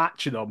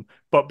catching him,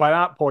 but by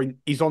that point,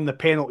 he's on the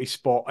penalty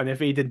spot, and if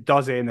Aiden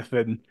does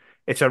anything,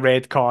 it's a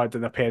red card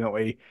and a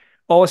penalty.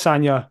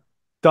 Olasanya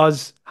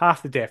does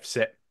half the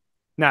deficit.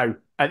 Now,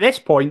 at this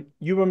point,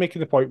 you were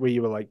making the point where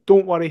you were like,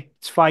 "Don't worry,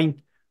 it's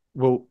fine.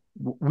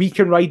 We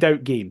can ride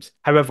out games."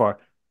 However,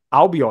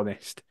 I'll be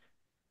honest,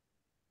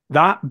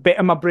 that bit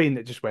of my brain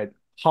that just went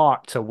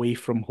Hearts away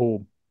from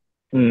home.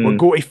 We're mm,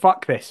 going to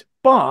fuck this.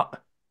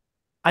 But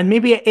and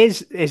maybe it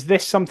is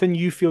this something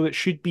you feel that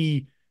should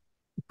be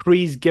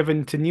praise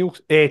given to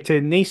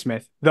to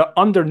Naismith that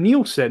under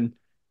Nielsen,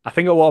 I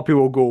think a lot of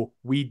people will go,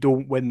 we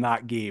don't win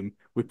that game.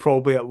 We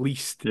probably at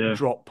least yeah,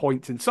 drop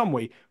points in some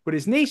way.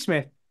 Whereas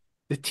Naismith,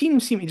 the team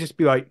seem to just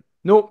be like,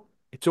 nope,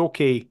 it's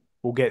okay.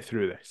 We'll get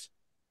through this.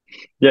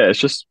 yeah. It's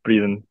just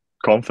breathing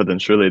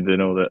confidence. Really, they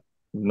know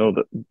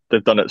that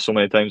they've done it so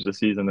many times this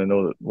season. They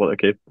know that what they're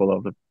capable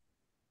of.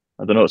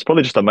 I don't know. It's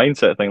probably just a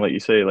mindset thing, like you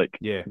say. Like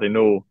Yeah. they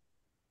know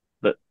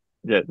that,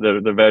 yeah,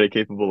 they're very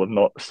capable of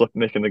not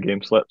making the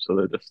game slip, so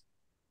they're just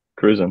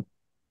cruising.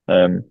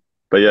 Um,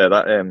 but yeah,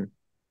 that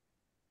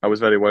I was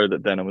very worried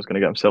that Denham was going to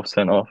get himself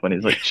sent off when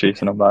he's Yeah. like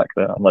chasing him back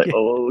there. I'm like, Yeah.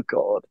 oh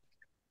god.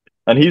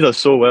 And he does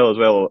so well as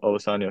well,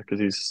 Olasanya, because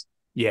he's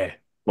Yeah.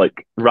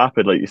 like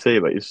rapid, like you say,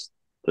 but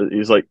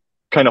he's like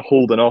kind of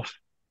holding off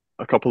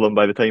a couple of them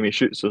by the time he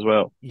shoots as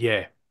well.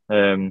 Yeah.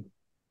 Um,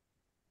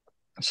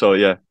 so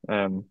yeah,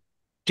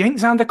 Do you think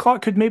Xander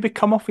Clark could maybe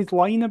come off his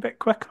line a bit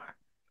quicker?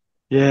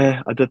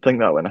 yeah, I did think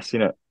that when I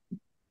seen it,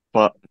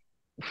 but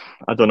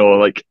I don't know.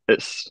 Like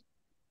it's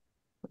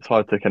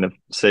hard to kind of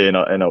say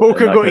Folk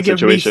in are that going kind to of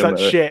give me situation. such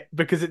shit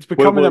because it's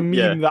Well, becoming a well,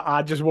 yeah, meme that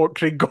I just want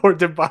Craig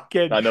Gordon back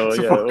in. I know.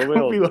 So Yeah, folk well,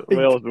 will be like,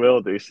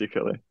 we'll do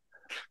secretly.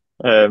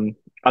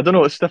 I don't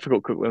know. It's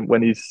difficult when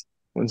when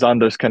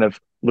Xander's kind of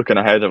looking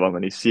ahead of him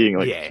and he's seeing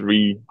like yeah,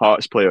 three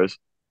Hearts players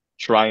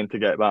trying to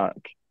get back.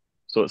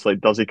 So it's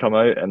like, does he come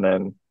out and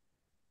then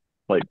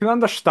like I can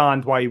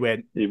understand why he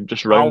went, he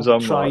just rounds I'll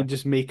them, try or and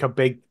just make a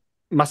big,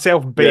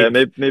 myself yeah,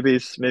 big. maybe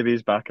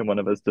he's backing one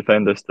of his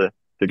defenders to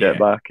get Yeah.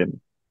 back, and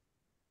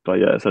but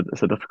yeah,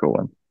 it's a difficult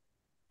one.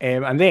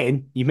 And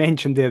then you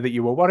mentioned there that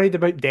you were worried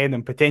about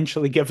Denham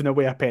potentially giving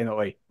away a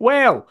penalty.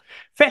 Well,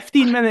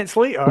 15 minutes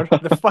later,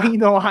 the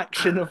final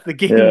action of the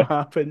game Yeah,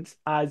 happens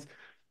as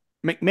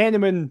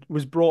McMenamin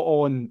was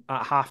brought on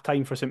at half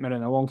time for St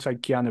Mirren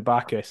alongside Keanu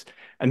Bacchus.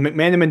 And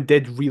McMenamin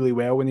did really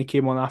well when he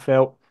came on, I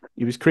felt.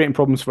 He was creating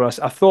problems for us.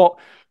 I thought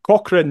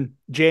Cochrane,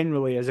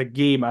 generally, as a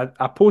game, I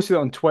posted it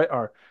on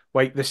Twitter.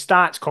 Like the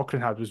stats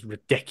Cochrane had was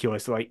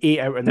ridiculous. Like 8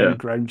 out of 9 yeah,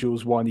 ground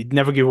duels won. He'd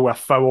never give away a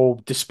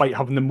foul despite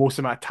having the most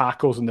amount of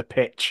tackles on the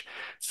pitch.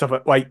 Stuff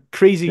like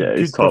crazy yeah.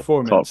 He's good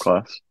top performance.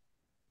 class.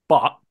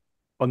 But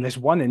on this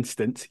one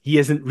instance, he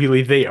isn't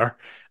really there.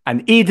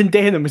 And Aidan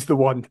Denham is the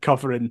one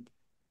covering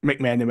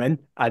McMenamin.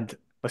 And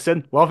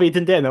listen, love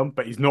Aidan Denham,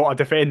 but he's not a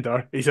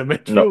defender. He's a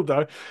No,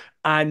 midfielder.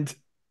 And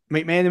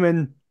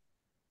McMenamin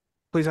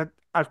plays a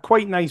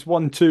quite nice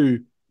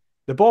 1-2.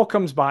 The ball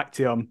comes back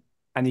to him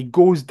and he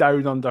goes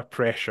down under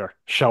pressure,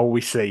 shall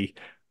we say,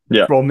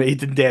 yeah, from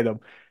Aidan Denham.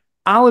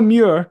 Alan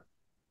Muir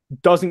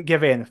doesn't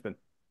give anything.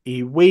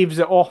 He waves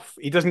it off.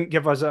 He doesn't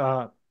give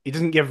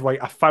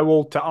like a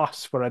foul to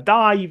us for a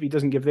dive. He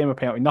doesn't give them a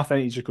penalty,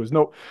 nothing. He just goes,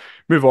 no,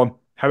 move on.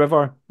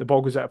 However, the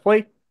ball goes out of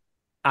play.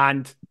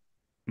 And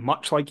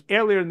much like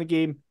earlier in the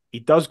game, he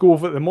does go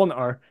over the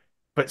monitor.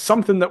 But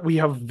something that we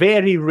have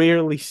very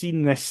rarely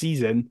seen this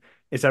season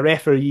is a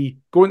referee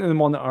going to the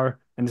monitor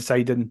and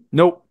deciding,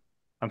 nope,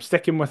 I'm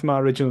sticking with my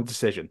original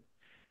decision.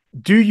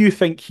 Do you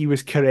think he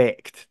was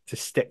correct to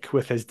stick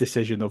with his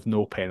decision of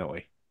no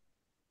penalty?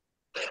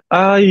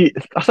 I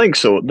think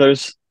so.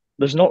 There's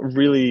not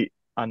really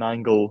an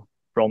angle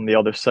from the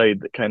other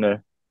side that kind of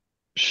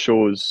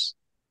shows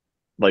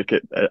like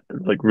it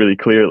like really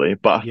clearly.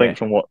 But I Yeah, think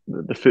from what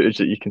the footage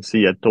that you can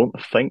see, I don't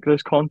think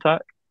there's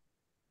contact.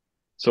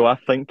 So I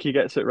think he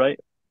gets it right.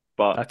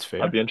 But that's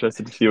I'd fair. be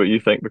interested to see what you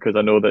think because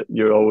I know that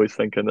you're always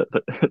thinking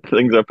that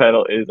things are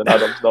penalties and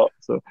Adam's not.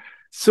 So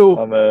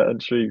So I'm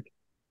intrigued.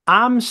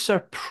 I'm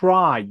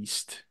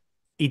surprised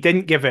he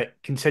didn't give it,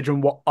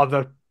 considering what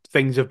other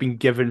things have been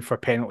given for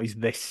penalties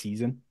this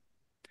season.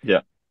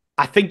 Yeah.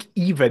 I think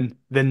even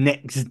the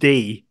next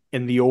day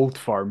in the old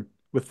firm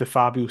with the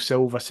Fabio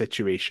Silva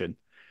situation,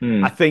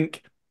 I Hmm.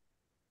 think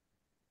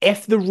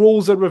if the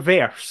roles are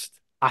reversed,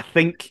 I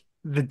think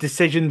the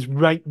decisions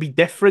might be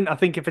different. I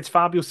think if it's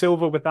Fabio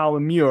Silva with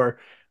Alan Muir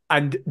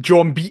and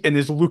John Beaton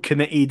is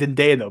looking at Aidan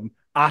Denham,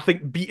 I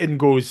think Beaton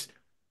goes,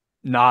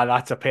 nah,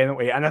 that's a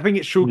penalty. And I think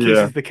it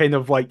Yeah. showcases the kind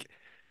of like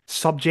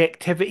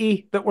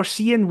subjectivity that we're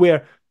seeing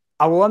where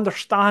I will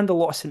understand a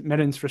lot of St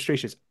Mirren's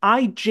frustrations.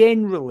 I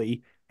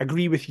generally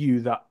agree with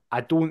you that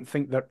I don't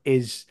think there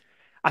is.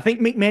 I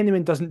think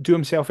McMenamin doesn't do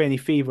himself any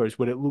favours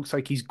where it looks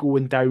like he's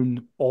going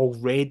down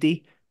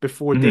already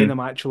before Hmm. Denham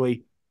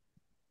actually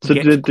So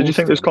gets did you close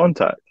think to there's him.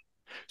 contact?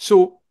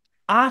 So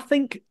I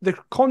think the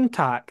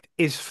contact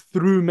is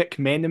through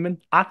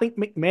McMenamin. I think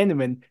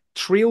McMenamin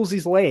trails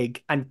his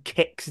leg and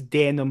kicks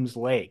Denham's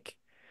leg.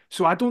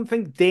 So I don't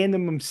think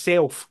Denham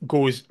himself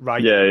goes,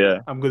 right, Yeah,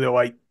 yeah, I'm going to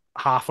like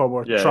half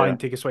hour yeah, try yeah, and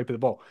take a swipe of the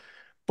ball.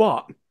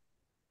 But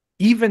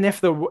even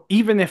if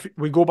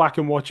we go back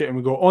and watch it and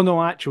we go, oh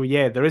no, actually,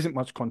 yeah, there isn't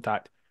much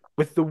contact.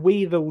 With the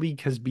way the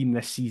league has been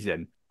this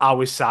season, I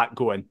was sat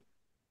going,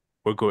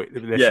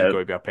 this is yeah,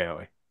 going to be a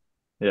penalty.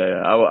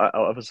 yeah. I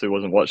obviously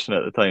wasn't watching it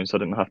at the time, so I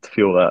didn't have to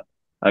feel that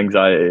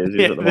anxiety as he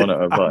was Yeah, at the the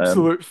monitor. But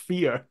absolute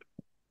fear.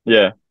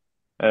 yeah,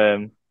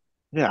 um,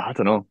 yeah. I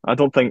don't know. I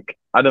don't think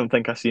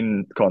I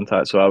seen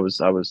contact, so I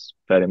was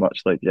very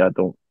much like, yeah, I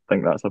don't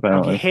think that's a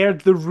Have you penalty.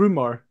 heard the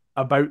rumor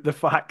about the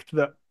fact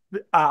that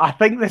I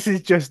think this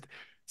is just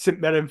St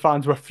Mirren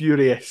fans were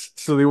furious,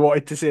 so they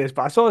wanted to say this.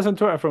 But I saw this on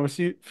Twitter from a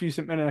few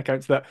St Mirren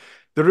accounts that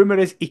the rumor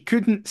is he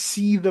couldn't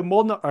see the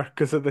monitor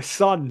because of the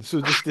sun,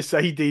 so just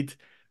decided,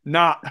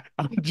 nah,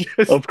 I'm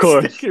Of just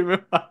course, sticking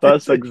with my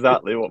that's decision.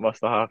 exactly what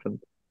must have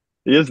happened.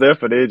 He is there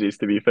for ages,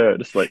 to be fair.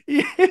 Just like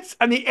Yes,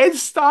 and he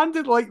is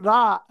standing like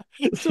that.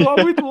 So I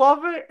would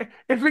love it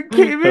if it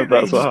came if out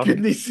that he that's what just happened.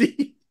 couldn't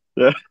see.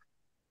 Yeah,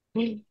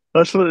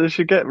 that's what they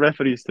should get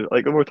referees to.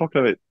 Like when we're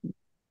talking about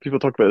people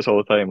talk about this all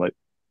the time. Like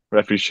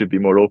referees should be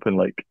more open,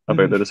 like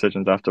about Mm. their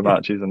decisions after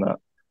matches and that.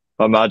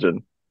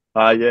 Imagine.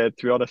 Yeah, to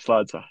be honest,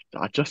 lads,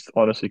 I just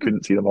honestly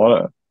couldn't see the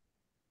monitor.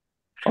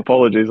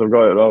 Apologies, I've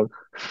got it wrong.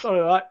 Sorry,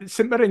 that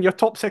St Mirren, your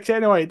top six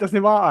anyway. It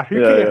doesn't matter.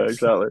 Who Yeah, yeah, cares?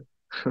 exactly.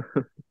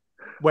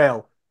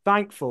 Well,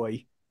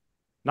 thankfully,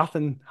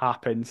 nothing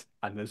happens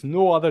and there's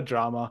no other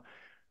drama.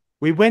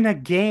 We win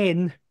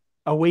again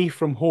away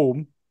from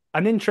home.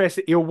 And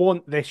interesting, you'll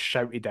want this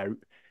shouted out.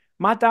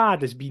 My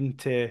dad has been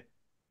to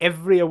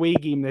every away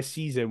game this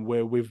season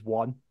where we've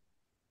won.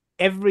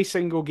 Every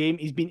single game.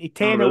 He's been to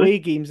Oh, 10 really? away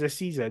games this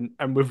season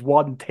and we've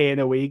won 10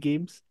 away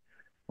games.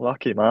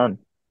 Lucky man.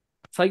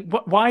 It's like,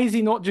 why is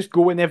he not just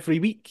going every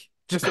week?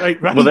 Just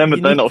like, right, Well,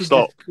 you then need it'll to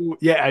stop. just go.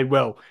 Yeah, I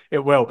will. It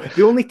will.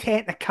 The only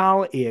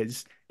technicality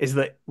is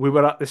that we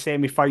were at the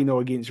semi-final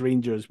against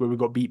Rangers where we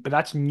got beat, but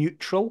that's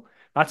neutral.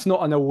 That's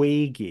not an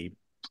away game.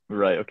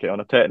 Right, okay. On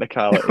a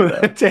technicality,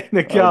 then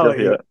I'll give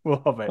you Technicality, it.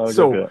 we'll have it. I'll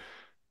give you So it.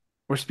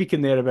 we're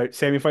speaking there about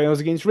semi-finals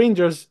against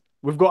Rangers.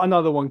 We've got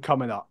another one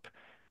coming up.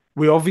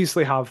 We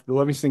obviously have the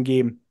Livingston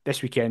game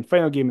this weekend,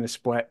 final game in the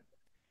split.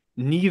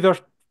 Neither,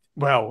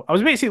 well, I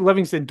was about to say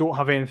Livingston don't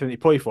have anything to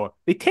play for.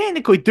 They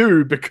technically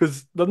do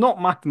because they're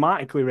not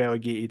mathematically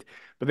relegated,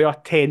 but they are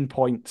 10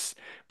 points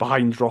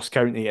behind Ross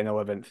County in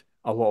 11th.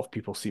 A lot of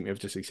people seem to have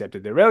just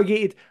accepted they're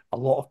relegated. A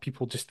lot of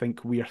people just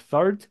think we are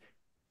third.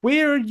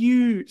 Where are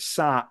you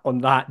sat on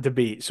that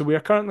debate? So we are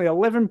currently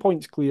 11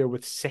 points clear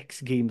with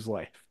 6 games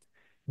left.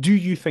 Do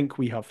you think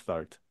we have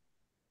third?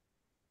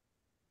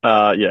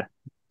 Yeah,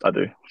 I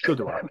do. So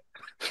do I.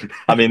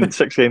 I mean,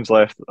 6 games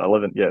left,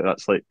 11. Yeah,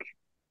 that's like,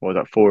 what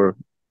was that, four?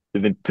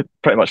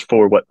 Pretty much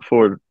four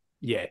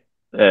Yeah,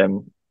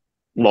 um,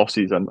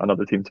 losses and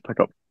another team to pick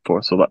up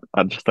for. So that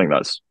I just think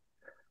that's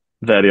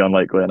very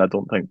unlikely, and I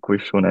don't think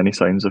we've shown any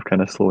signs of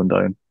kind of slowing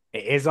down.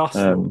 it is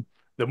us though. Um,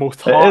 The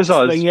most it is hearts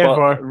us, thing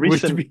but ever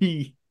would recent,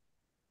 be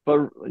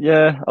but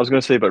yeah, I was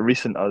going to say, but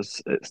recent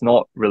us, it's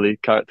not really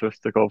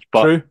characteristic of.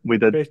 But true. we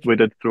did Very true. we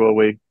did throw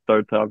away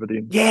third to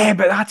Aberdeen. Yeah,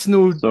 but that's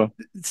no So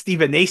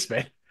Stephen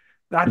Naismith.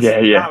 yeah,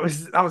 yeah,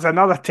 That was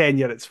another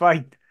tenure. It's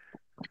fine.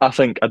 I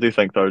do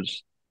think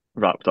third's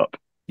wrapped up.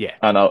 Yeah.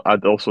 And I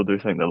also do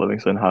think that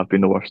Livingston have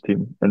been the worst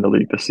team in the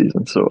league this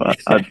season. So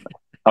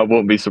I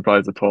won't be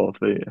surprised at all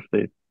if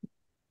they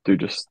do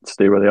just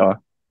stay where they are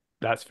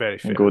That's very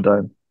and fair. go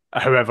down.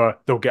 However,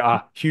 they'll get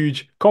a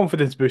huge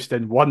confidence boost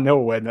in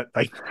 1-0 win at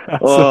like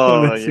that's all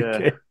Oh this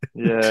yeah, okay.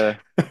 yeah.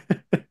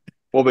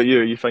 What about you?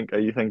 Are you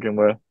thinking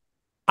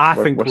I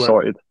think we're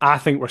sorted? I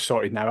think we're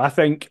sorted now. I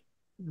think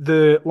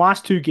the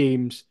last 2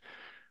 games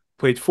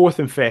played fourth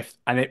and fifth,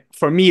 and it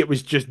for me it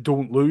was just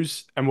don't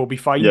lose and we'll be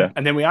fine. Yeah,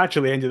 And then we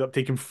actually ended up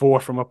taking 4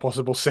 from a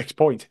possible 6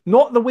 points.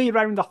 Not the way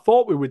round I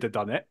thought we would have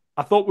done it.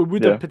 I thought we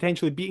would have yeah.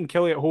 potentially beaten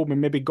Killie at home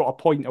and maybe got a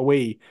point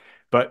away,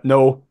 but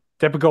no,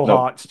 typical No,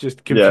 Hearts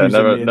just yeah.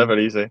 confusing me Never and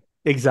easy.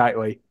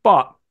 exactly.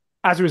 But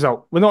as a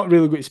result, we're not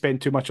really going to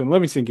spend too much on the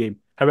Livingston game.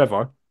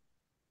 However,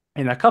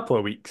 in a couple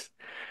of weeks,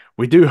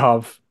 we do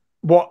have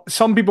what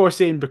some people are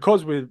saying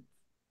because we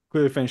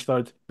clearly finished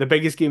third, the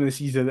biggest game of the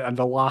season and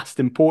the last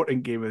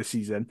important game of the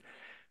season.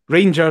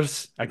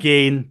 Rangers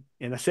again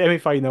in a semi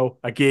final,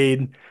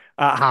 again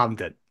at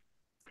Hampden.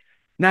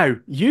 Now,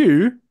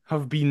 you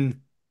have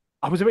been,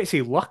 I was about to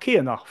say lucky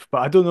enough, but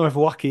I don't know if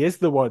lucky is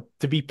the word,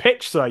 to be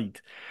pitch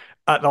side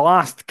at the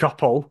last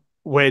couple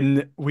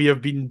when we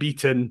have been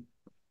beaten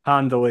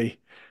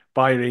handily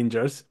by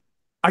Rangers.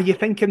 Are you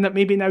thinking that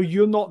maybe now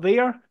you're not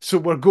there, so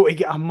we're going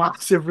to get a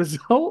massive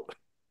result?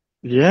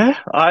 Yeah,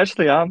 I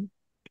actually am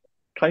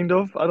kind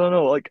of. I don't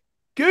know. Like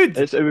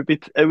Good.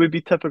 it would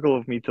be typical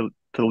of me to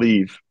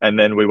leave and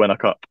then we win a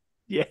cup.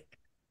 Yeah.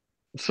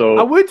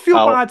 I So would feel I'll.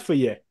 bad for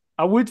you.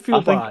 I would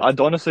feel I bad.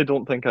 honestly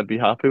don't think I'd be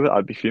happy with it.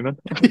 I'd be fuming.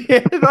 Yeah,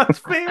 that's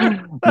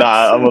fair. That's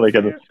Nah, I'm so only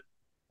kidding. fair.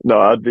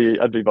 No, I'd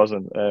be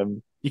buzzing.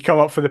 You come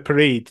up for the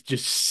parade,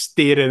 just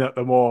staring at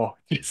them all,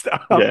 just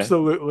Yeah,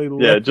 absolutely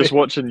yeah. Just livid.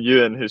 watching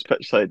you and who's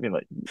pitch side me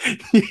like,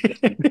 Yeah,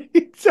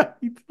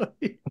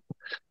 exactly.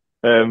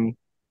 um,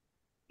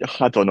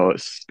 I don't know.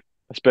 It's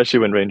especially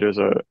when Rangers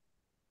are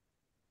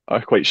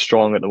quite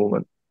strong at the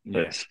moment.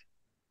 Yeah. It's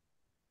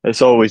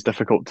it's always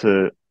difficult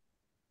to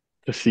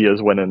see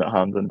us winning at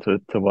hand and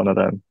to one of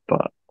them.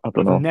 But I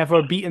don't We've know.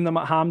 never beaten them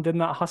at Hampden.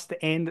 That has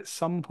to end at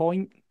some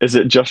point. Is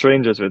it just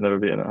Rangers we've never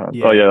beaten at hand?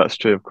 Oh Yeah. yeah, that's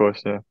true. Of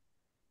course, yeah.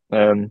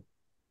 Um,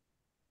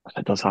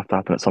 it does have to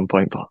happen at some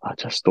point, but I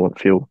just don't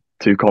feel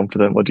too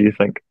confident. What do you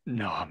think?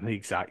 No, I'm the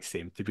exact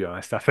same, to be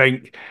honest. I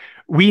think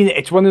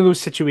it's one of those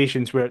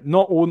situations where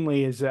not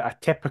only is it a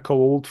typical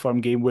old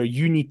firm game where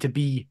you need to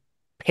be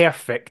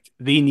perfect,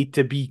 they need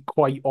to be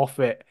quite off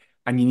it,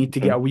 and you need to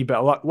get Mhm. a wee bit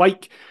of luck.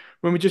 Like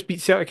when we just beat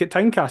Celtic at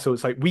Tynecastle,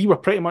 it's like we were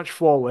pretty much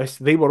flawless,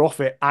 they were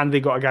off it, and they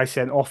got a guy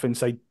sent off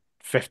inside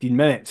 15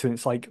 minutes. And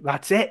it's like,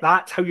 that's it,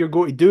 that's how you're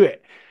going to do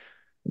it.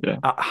 Yeah,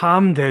 At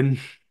Hampden,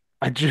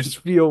 I just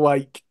feel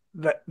like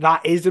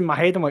that is in my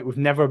head. I'm like, we've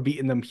never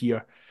beaten them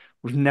here.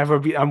 We've never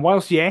beat. And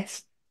whilst yes,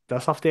 it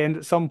does have to end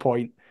at some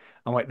point.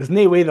 I'm like, there's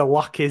no way the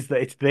luck is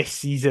that it's this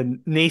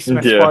season.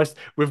 Naismith's yeah, first.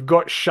 We've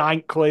got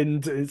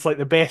Shankland. It's like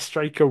the best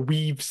striker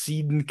we've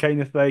seen,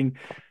 kind of thing.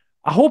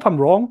 I hope I'm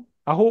wrong.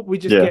 I hope we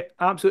just yeah, get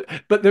absolute.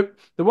 But the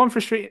one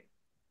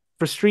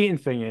frustrating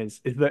thing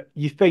is that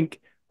you think,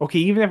 okay,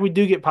 even if we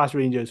do get past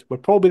Rangers, we're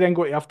probably then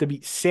going to have to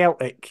beat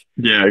Celtic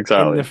yeah.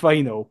 in the Exactly.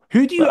 final.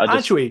 Who do But you I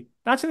just actually?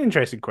 That's an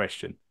interesting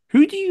question.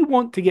 Who do you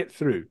want to get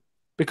through?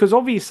 Because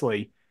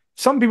obviously,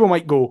 some people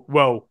might go,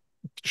 well,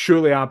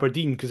 surely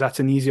Aberdeen, because that's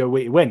an easier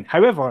way to win.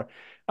 However,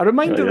 a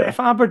Yeah, reminder that yeah. if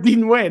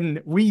Aberdeen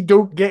win, we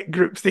don't get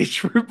group stage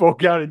football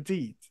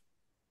guaranteed.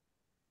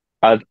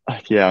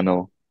 Yeah, I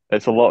know.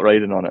 It's a lot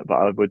riding on it, but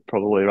I would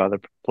probably rather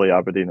play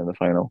Aberdeen in the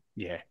final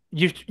Yeah.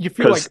 You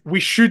feel like because we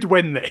should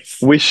win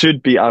this. we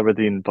should beat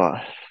Aberdeen,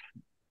 but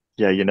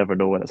yeah, you never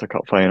know when it's a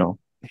cup final,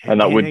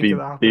 and that would Anything be could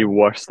the happen.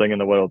 worst thing in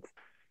the world.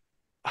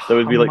 That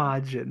would be like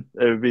Imagine.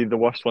 it would be the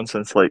worst one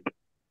since like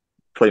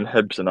playing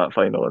Hibs in that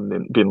final and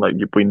then being like,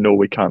 we know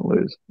we can't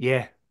lose.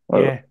 Yeah.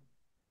 Uh, Yeah.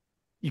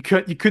 You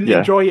couldn't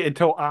yeah, enjoy it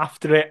until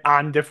after it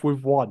and if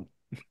we've won.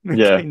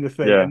 yeah, Kind of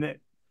thing, yeah. isn't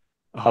it?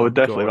 I Oh would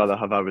definitely God. rather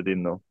have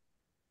Aberdeen though,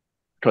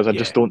 because I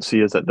just Yeah. don't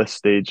see us at this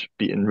stage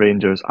beating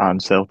Rangers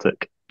and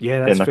Celtic Yeah,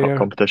 that's in a cup fair.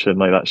 competition.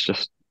 Like that's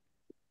just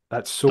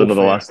That's so don't know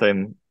the fair.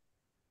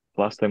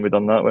 last time we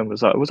done that. When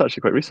was that? It was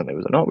actually quite recently,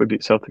 was it not? We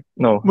beat Celtic.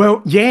 No,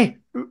 Well, yeah.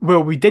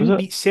 Well, we was didn't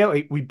it? beat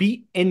Celtic. We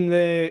beat in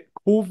the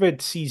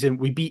COVID season.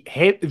 We beat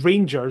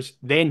Rangers,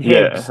 then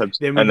Yeah, Hibs, Hibs,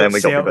 then we and got then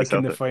we got beat by Celtic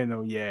in the Celtic.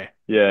 final. Yeah.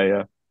 Yeah,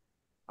 yeah.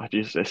 I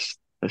just it's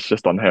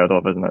just unheard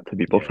of, isn't it, to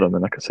beat both of Yeah. them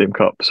in like a same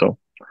cup? So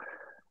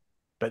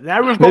But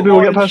now we've got maybe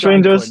we'll get Lawrence past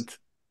Rangers, Shankland.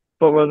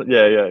 but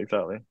yeah, yeah,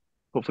 exactly.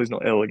 Hopefully he's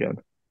not ill again.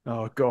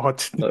 Oh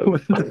God. No. No,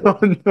 no,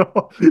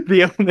 no.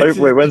 The illness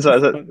Wait, is when's that?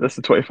 Is just it? That's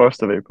the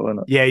 21st of April,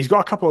 isn't it? Yeah, he's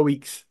got a couple of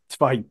weeks. It's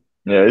fine.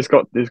 Yeah, he's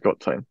got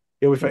time.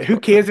 He'll be fine. He's Who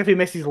got time. cares if he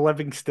misses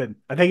Livingston?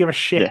 I think give a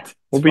Yeah, shit.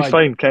 It's we'll be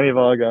fine. fine. Kenny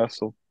Vargas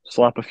will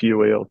slap a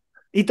few away.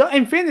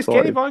 In fairness,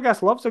 Kenny Sorted.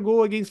 Vargas loves a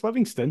goal against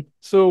Livingston,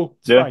 so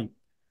it's Yeah, fine.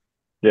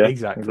 yeah,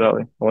 Exactly.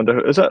 exactly. I wonder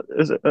who is it?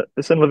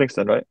 It's in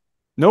Livingston, right?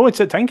 No,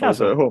 it's at Or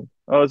is it Tynecastle. at home?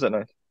 Oh, is it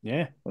nice?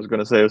 Yeah, I was going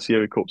to say I'll see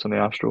how he copes on the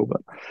Astro,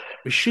 but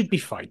we should be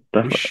fine.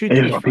 We definitely should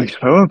be fine.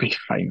 we'll be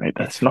fine, mate.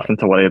 It's There's fine. nothing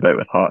to worry about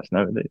with Hearts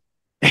nowadays.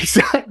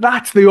 Exactly.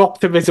 That's the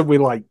optimism we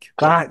like.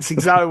 That's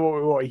exactly what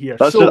we want to hear.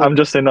 That's just So, I'm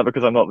just saying that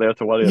because I'm not there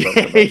to worry about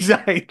yeah, it. That's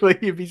exactly.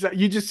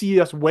 You just see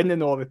us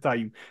winning all the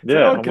time. It's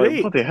like, yeah. oh, I'm like great.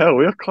 bloody hell,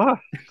 we're class.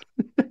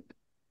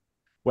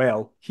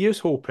 Well, here's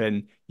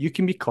hoping you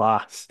can be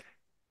class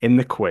in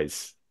the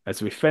quiz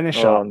as we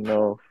finish Oh up.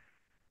 no,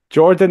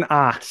 Jordan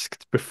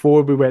asked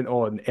before we went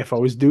on if I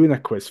was doing a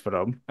quiz for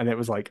him, and it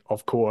was like,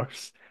 of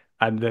course.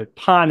 And the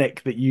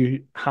panic that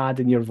you had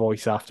in your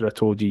voice after I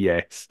told you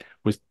yes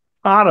was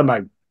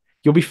paramount.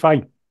 You'll be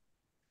fine.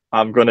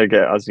 I'm gonna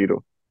get a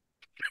zero.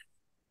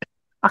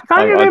 I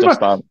can't I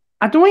just remember. am.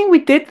 I don't think we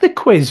did the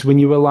quiz when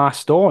you were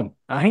last on.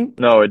 I think,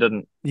 No, I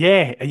didn't.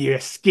 yeah, and you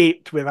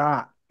escaped with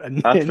that.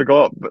 And I then,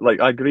 forgot, but like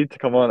I agreed to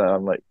come on, and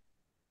I'm like,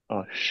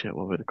 oh shit,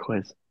 what about the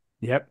quiz?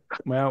 yep.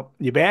 Well,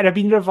 you better have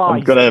been I'm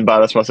gonna revising.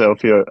 embarrass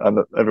myself here, and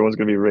everyone's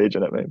gonna be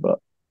raging at me, but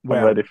I'm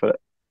Well, ready for it.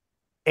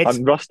 it's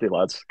I'm rusty,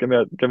 lads. Give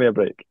me a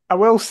break. I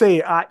will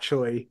say,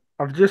 actually,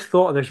 I've just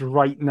thought of this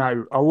right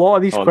now. A lot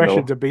of these Oh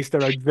questions no. are based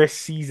around this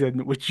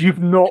season, which you've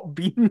not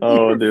been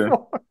Oh here dear.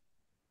 for.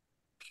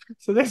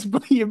 So this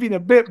might have been a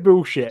bit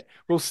bullshit.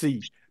 We'll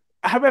see.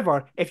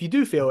 However, if you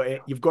do fail at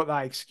it, you've got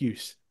that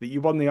excuse that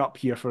you weren't up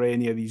here for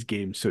any of these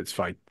games, so it's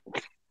fine.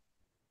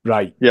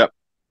 Right. Yep,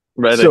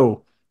 ready.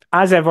 So,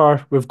 as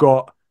ever, we've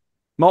got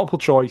multiple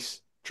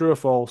choice, true or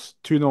false,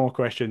 two normal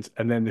questions,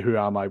 and then the who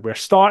am I. We're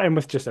starting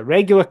with just a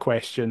regular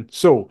question.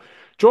 So,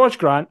 George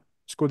Grant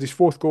scored his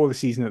fourth goal of the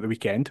season at the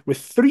weekend, with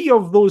three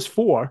of those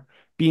four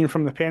being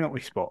from the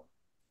penalty spot.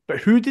 But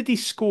who did he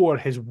score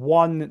his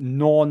one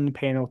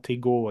non-penalty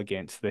goal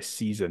against this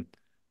season?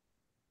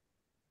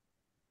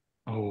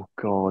 Oh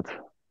God.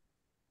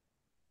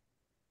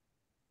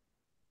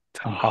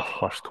 It's a tough Oh,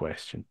 first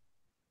question.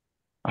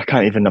 I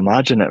can't even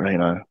imagine it right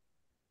now.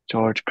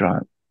 George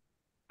Grant.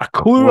 A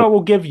clue I What?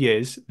 will give you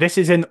is this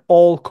is in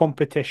all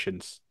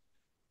competitions.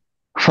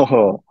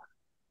 Oh,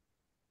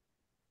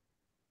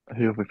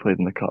 who have we played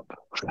in the cup?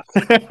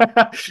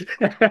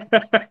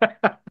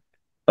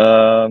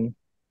 Um,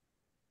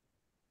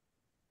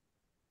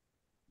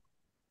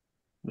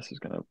 this is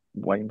gonna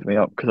wind me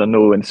up because I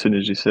know as soon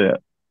as you say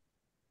it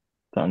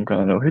that I'm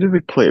gonna know. Who did we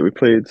play? We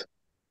played.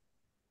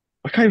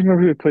 I can't even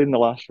remember who we played in the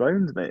last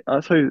round, mate.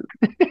 That's how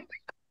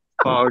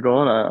far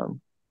gone I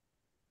am.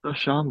 The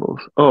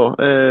shambles. Oh,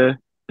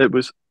 it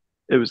was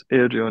it was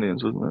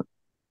Adrianians, wasn't it?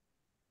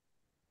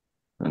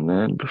 And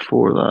then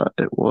before that,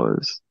 it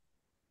was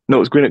no,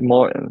 it was Greenock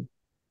Morton.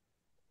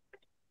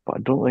 But I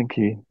don't think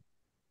he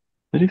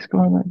did he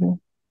score in that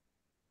game.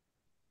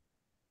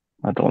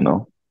 I don't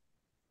know.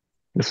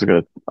 This is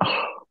good.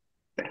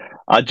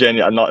 I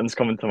genuinely nothing's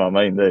coming to my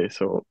mind,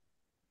 So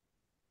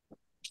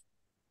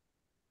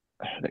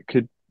it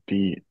could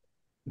be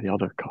the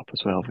other cup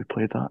as well. Have we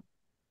played that?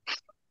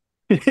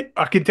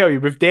 I can tell you,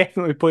 we've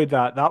definitely played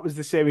that. That was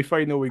the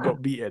semi-final we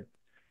got beaten.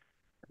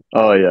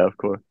 Oh yeah, of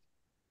course.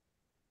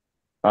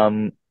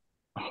 Um,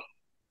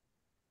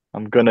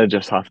 I'm gonna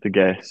just have to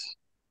guess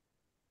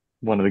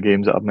one of the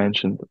games that I've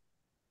mentioned.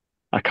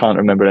 I can't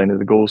remember any of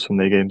the goals from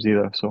the games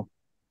either. So,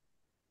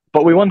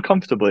 but we won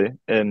comfortably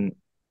in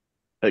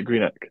at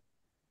Greenock.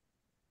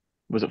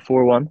 Was it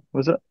 4-1?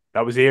 Was it?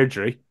 That was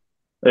Airdrie.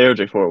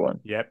 Airdrie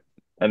 4-1. Yep.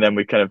 and then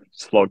we kind of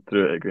slogged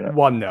through it again.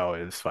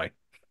 1-0 is fine.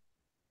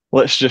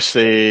 Let's just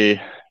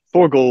say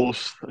 4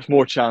 goals. There's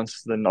more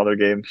chance than other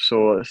games,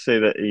 so let's say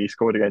that he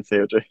scored against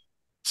Airdrie.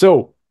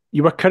 So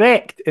you were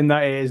correct in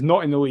that it is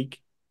not in the league.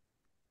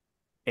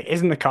 It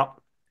is in the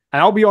cup.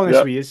 And I'll be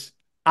honest Yeah, with you,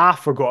 I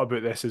forgot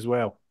about this as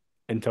well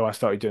until I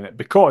started doing it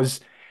because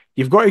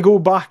you've got to go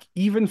back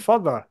even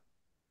further.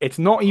 It's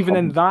not even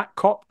in um, that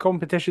cup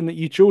competition that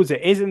you chose.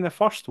 It is in the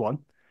first one.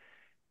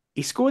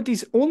 He scored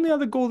his only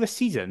other goal this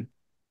season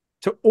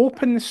to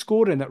open the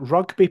scoring at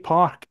Rugby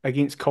Park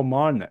against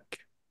Kilmarnock.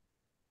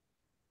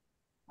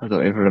 I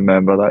don't even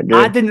remember that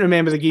I game. didn't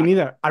remember the game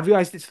either. I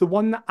realised it's the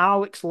one that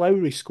Alex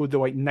Lowry scored the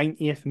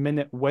 90th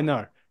minute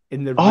winner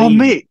in the Oh, rain.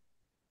 mate,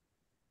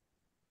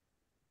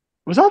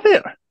 was that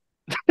there?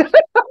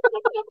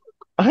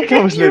 I think I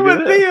If was you maybe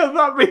were there. there,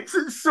 that makes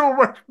it so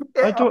much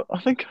I better. don't.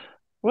 I think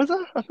was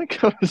I? I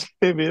think I was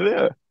maybe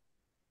there.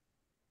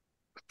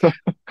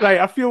 Right,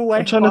 I feel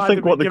I'm less trying to bad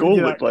think what about the giving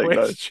you goal looked that like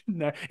now. question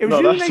now. It was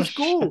No, a really that's a nice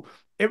shit. goal.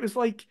 It was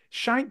like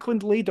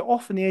Shankland laid it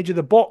off on the edge of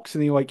the box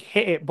and he like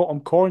hit it bottom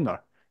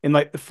corner in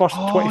like the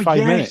first Oh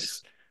 25 yes.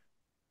 minutes.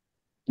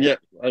 Yep,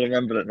 I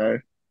remember it now.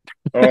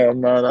 Oh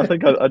man, I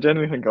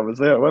genuinely think I was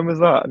there. When was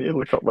that? I need to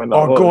look up when that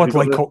Oh was. God, You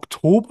got like the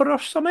October or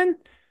something?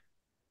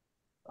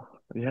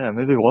 Yeah,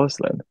 maybe it was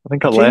then. I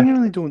think I I left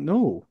genuinely don't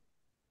know.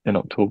 in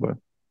October.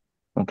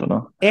 I don't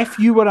know. If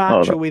you were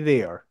Oh, no. actually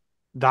there,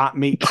 that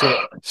makes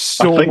it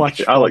I so think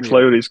much Alex funnier.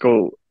 Lowry's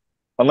goal,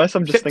 unless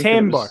I'm just thinking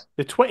it September, was,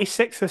 the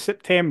 26th of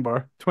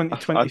September,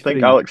 I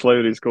think 2023. Alex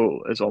Lowry's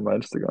goal is on my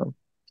Instagram.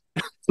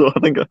 So I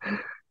think,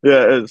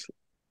 yeah, it is.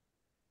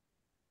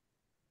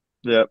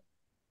 Yeah,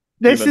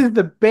 This fuming. is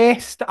the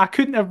best. I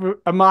couldn't have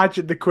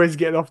imagined the quiz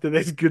getting off to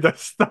this good a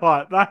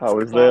start. I That's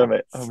was there,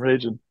 mate. class. I'm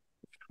raging.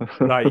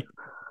 Right.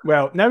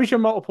 Well, now is your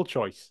multiple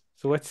choice.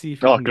 So let's see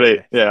if you Oh, can get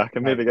great. this. Yeah, I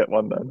can Right. maybe get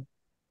one then.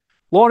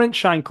 Lawrence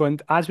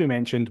Shankland, as we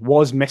mentioned,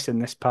 was missing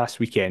this past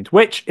weekend,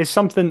 which is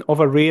something of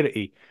a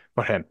rarity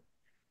for him.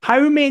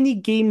 How many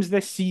games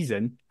this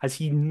season has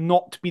he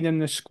not been in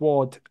the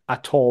squad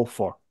at all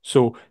for?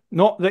 So,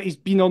 not that he's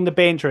been on the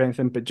bench or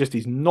anything, but just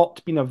he's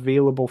not been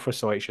available for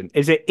selection.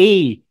 Is it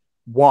A,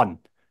 1?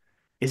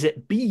 Is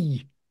it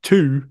B,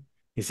 2?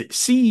 Is it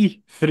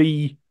C,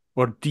 3?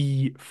 Or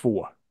D,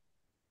 4?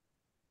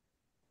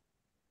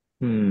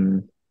 Hmm.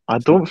 I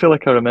don't feel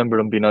like I remember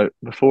him being out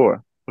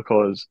before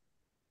because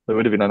there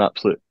would have been an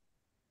absolute.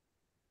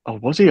 Oh,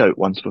 was he out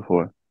once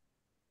before?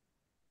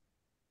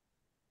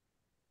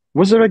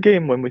 Was there a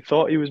game when we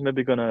thought he was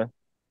maybe gonna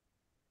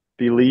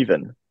be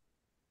leaving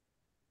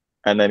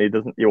and then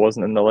he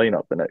wasn't in the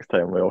lineup the next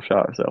time we all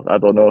shot ourselves? I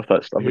don't know if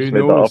that's I've Who just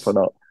made that up or knows?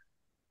 not.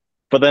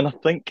 But then I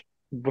think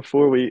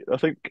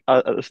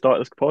at the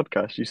start of this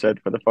podcast you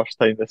said for the first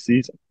time this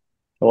season,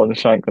 Alan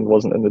Shankland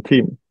wasn't in the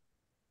team.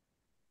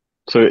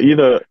 So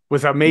either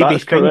Was I maybe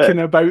that's thinking correct.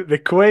 about the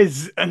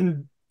quiz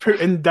and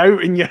putting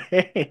doubt in your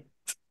head?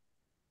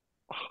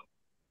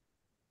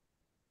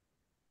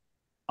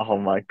 Oh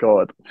my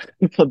God.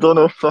 I don't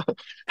know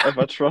if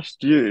I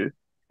trust you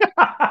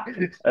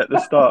at the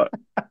start,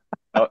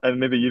 and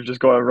maybe you've just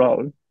got it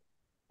wrong,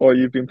 or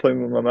you've been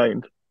playing with my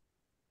mind.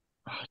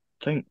 I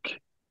think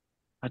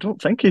I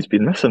don't think he's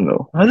been missing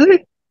though, has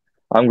he?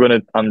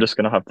 I'm just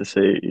gonna have to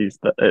say it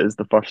is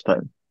the first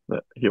time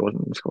that he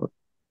wasn't in the squad.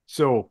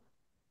 So,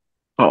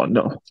 Oh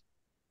no.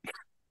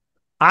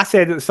 I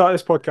said at the start of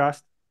this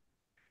podcast,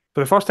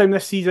 for the first time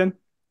this season,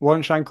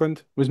 Lawrence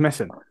Shankland was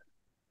missing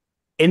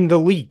in the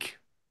league.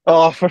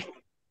 Oh,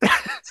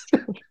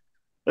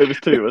 it was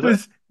two, It was it?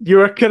 was, you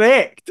are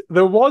correct.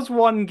 There was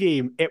one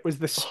game. It was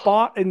the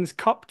Spartans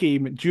Cup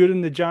game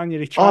during the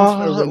January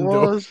transfer Oh, it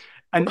window. was.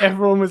 And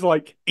everyone was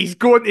like, he's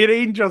going to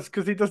Rangers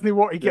because he doesn't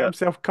want to get Yeah.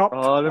 himself cupped.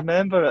 Oh, I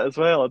remember it as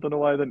well. I don't know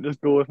why I didn't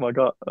just go with my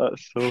gut.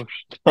 That's so.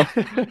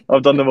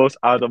 I've done the most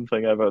Adam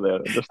thing ever there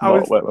and just I not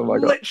was went with my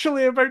gut.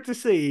 literally about to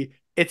say,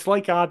 it's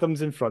like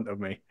Adams in front of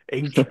me.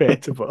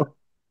 Incredible.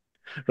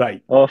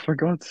 Right. Oh, for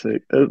God's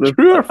sake.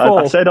 True or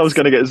I said I was false?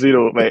 going to get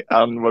zero, mate,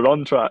 and we're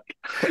on track.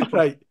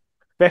 Right.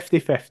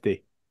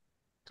 50-50.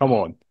 Come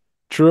on.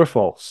 True or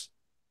false?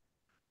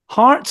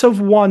 Hearts have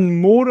won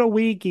more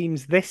away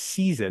games this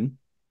season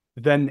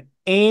than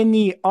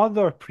any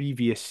other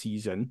previous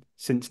season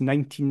since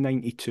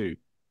 1992.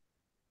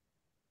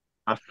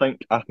 I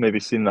think I've maybe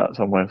seen that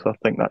somewhere, so I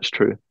think that's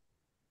true.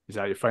 Is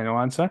that your final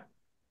answer?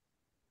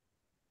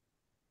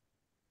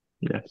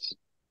 Yes.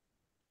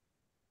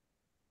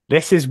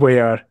 This is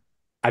where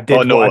I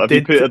Oh did what I no, have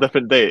you did. put a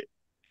different date?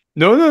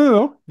 No, no,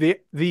 no,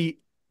 no.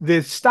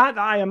 The stat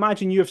that I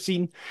imagine you have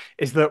seen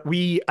is that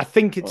I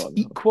think it's Oh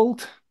no.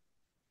 equaled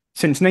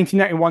since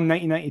 1991,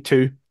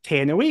 1992,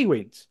 10 away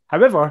wins.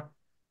 However,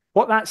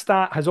 what that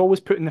stat has always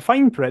put in the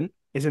fine print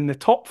is in the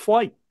top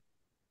flight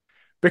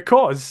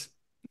because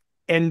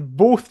in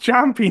both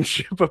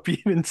championship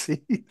appearances,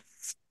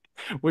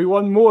 we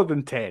won more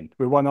than 10.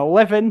 We won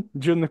 11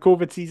 during the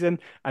COVID season,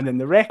 and in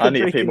the I record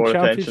need to pay breaking more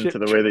attention to championship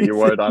the way that you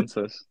word season,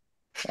 answers.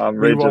 I'm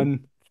we raging.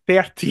 won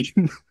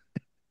 13.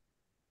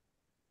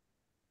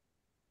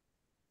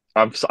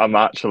 I'm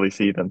actually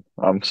seething.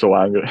 I'm so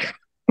angry.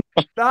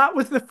 That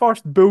was the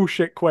first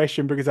bullshit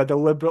question because I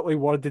deliberately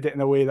worded it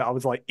in a way that I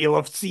was like, he'll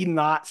have seen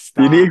that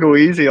You need to stat. go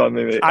easy on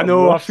me, mate. I I'm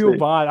know, I feel rusty.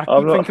 bad. I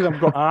I'm keep not. thinking I've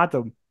got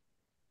Adam.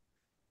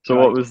 So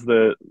what Right. was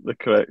the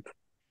correct?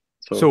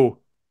 So So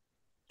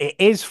it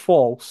is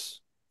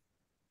false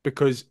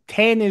because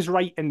 10 is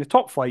right in the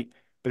top flight,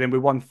 but then we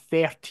won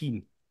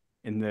 13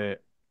 in the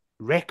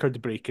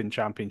record breaking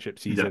championship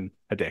yeah. season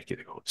a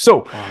decade ago.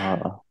 So,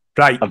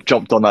 right, I've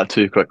jumped on that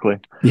too quickly.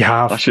 you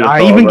I have. should have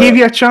I thought even about gave it.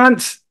 you a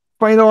chance.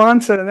 Final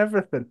answer and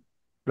everything.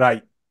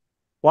 Right.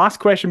 Last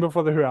question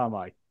before the who am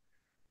I?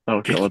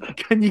 Oh Can, God.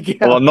 can you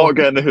get Well, a I'm not point?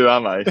 getting the who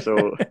am I,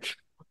 so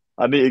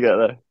I need to get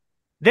there.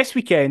 This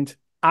weekend,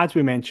 as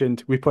we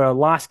mentioned, we play our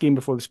last game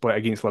before the split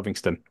against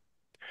Livingston.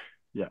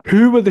 Yeah.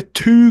 Who were the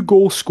two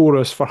goal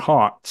scorers for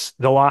Hearts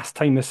the last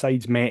time the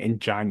sides met in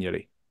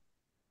January?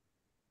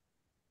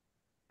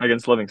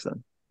 Against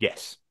Livingston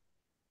Yes.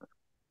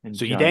 in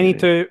So you then need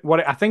January. to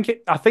what I think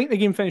the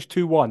game finished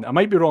 2-1. I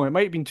might be wrong, it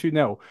might have been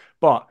 2-0,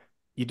 but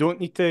you don't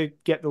need to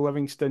get the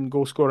Livingston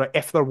goal scorer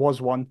if there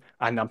was one.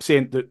 And I'm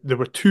saying that there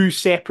were two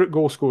separate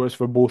goal scorers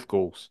for both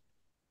goals.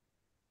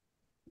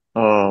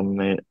 Oh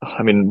mate.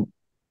 I mean,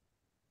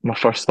 my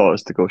first thought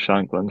is to go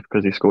Shankland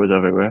because he scores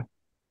everywhere.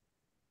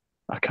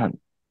 I can't.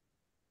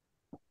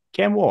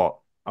 Ken what?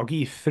 I'll give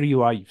you three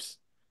lives.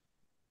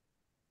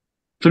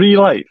 Three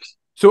lives.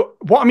 So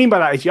what I mean by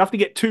that is you have to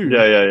get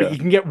Yeah, two, yeah, but yeah. you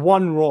can get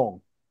one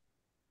wrong.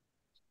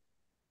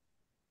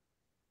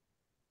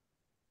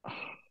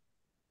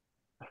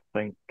 I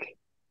think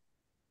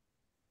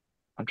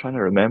I'm trying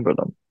to remember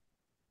them.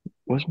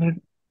 Was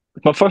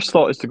my first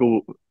thought is to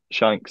go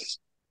Shanks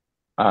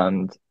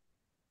and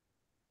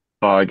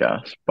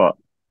Vargas, but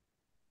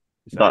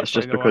Is that your that's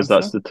just final because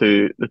that's answer? the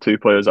two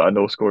players that I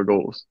know score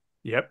goals.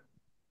 Yep.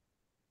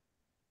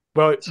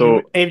 Well,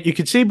 you So if you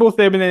could say both of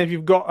them, and then if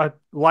you've got a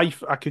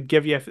life, I could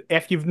give you.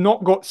 If you've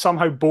not got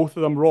somehow both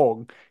of them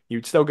wrong,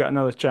 you'd still get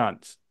another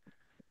chance.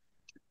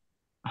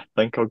 I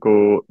think I'll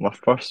go. My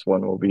first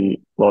one will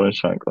be Lawrence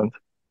Shankland.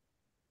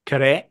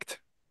 Correct.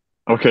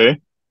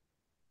 Okay,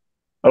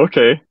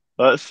 okay,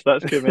 that's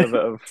given me a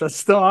bit of. It's a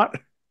start.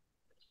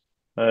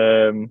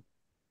 Um,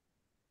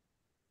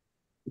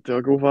 do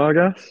I go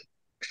Vargas?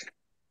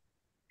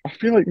 I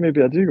feel like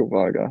maybe I do go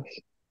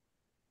Vargas.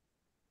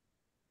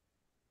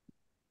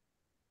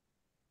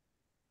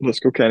 Let's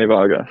go Kenny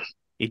Vargas.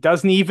 He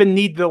doesn't even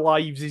need the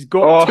lives. He's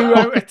got Oh, let's2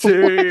 out of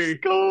 2.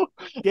 go!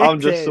 I'm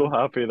Get just so in.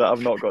 happy that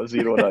I've not got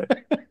zero now.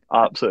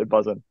 Absolutely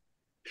buzzing.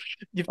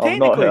 You've I've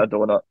not hit a technically,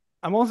 donut.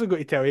 I'm also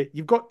going to tell you,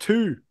 you've got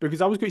two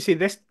because I was going to say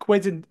this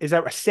is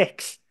out of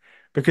six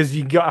because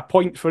you got a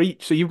point for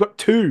each. So you've got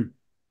two.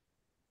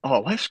 Oh,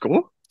 let's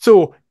go.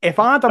 So if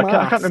Adam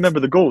I can't asks, remember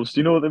the goals. Do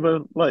you know what they were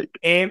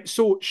like?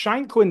 so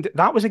Shankland,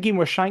 that was a game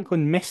where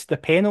Shankland missed the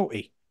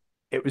penalty.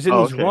 It was in Oh,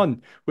 his okay.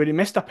 run where he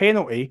missed a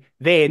penalty.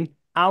 Then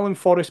Alan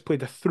Forrest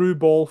played a through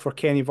ball for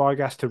Kenny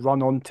Vargas to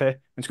run onto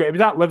and score. It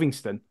was at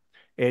Livingston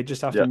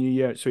just after Yeah. New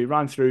Year. So he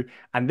ran through.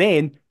 And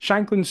then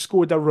Shankland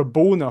scored a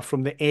Rabona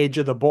from the edge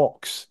of the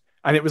box.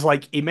 And it was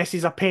like he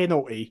misses a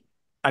penalty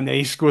and then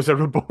he scores a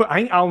Rabona.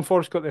 I think Alan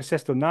Forrest got the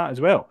assist on that as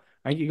well.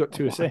 I think he got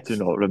two Oh, I do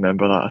assists. not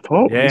remember that at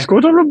all. He Yeah.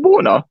 scored a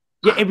Rabona.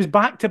 Yeah, it was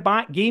back to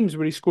back games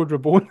where he scored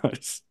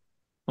Rabonas.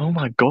 Oh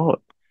my God.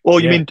 Oh,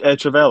 you Yeah. mean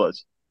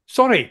Trevellas?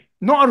 Sorry,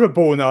 not a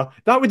Rabona.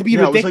 That would be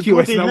Yeah, I was like, ridiculous,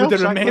 bloody and I would hell,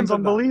 have Shankland's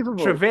remembered that.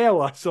 unbelievable.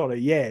 Trivela, sorry,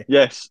 yeah.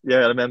 Yes, yeah,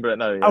 I remember it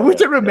now. I Yeah, would yeah,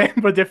 have yeah.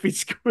 remembered if he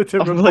scored a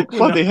I'm like, Rabona.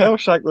 bloody hell,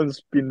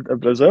 Shankland's been to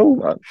Brazil,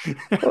 man.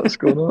 What's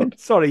going on?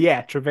 Sorry,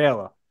 yeah,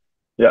 Trivela.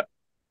 Yeah,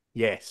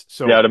 Yes.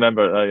 yeah, I So,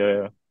 remember it.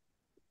 Yeah, yeah.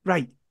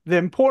 right. The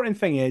important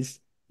thing is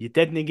you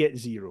didn't get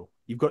zero.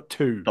 You've got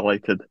two.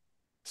 Delighted.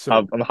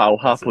 So, I'll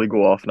listen. happily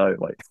go off now.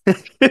 Like,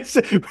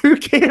 Who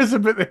cares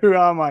about the who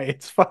am I?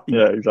 It's fine.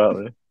 yeah,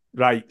 exactly.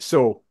 Right.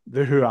 So,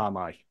 the who am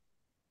I?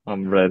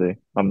 I'm ready.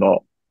 I'm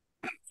not.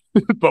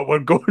 But we're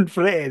going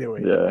for it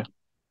anyway. Yeah.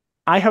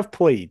 I have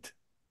played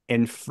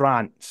in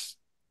France,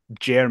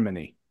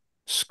 Germany,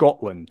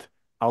 Scotland,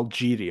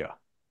 Algeria,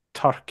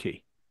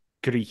 Turkey,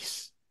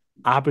 Greece,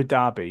 Abu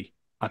Dhabi,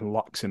 and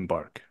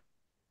Luxembourg.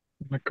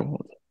 Oh my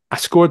God. I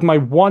scored my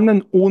one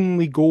and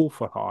only goal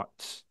for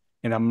Hearts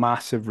in a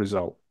massive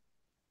result.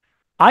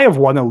 I have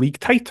won a league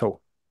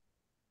title.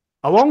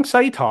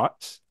 Alongside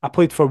Hearts, I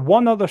played for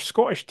one other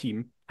Scottish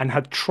team and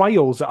had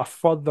trials at a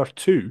further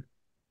two.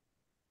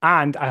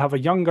 And I have a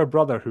younger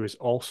brother who is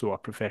also a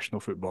professional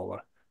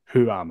footballer.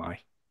 Who am I?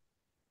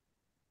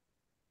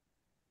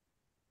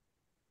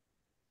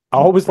 I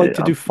always like Mate,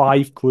 to do I've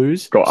five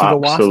clues. So got the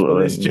last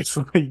one is absolutely, just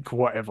like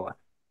whatever.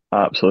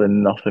 absolutely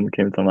nothing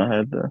came to my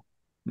head there.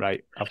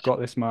 Right. I've got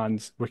this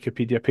man's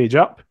Wikipedia page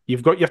up.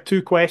 You've got your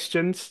two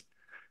questions.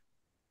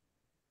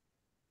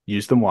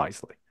 Use them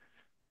wisely.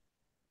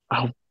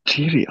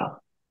 Algeria,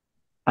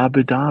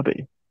 Abu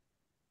Dhabi.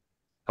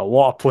 A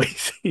lot of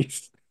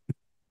places.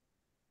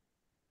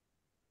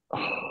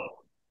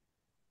 Oh,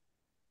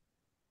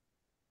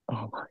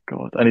 oh my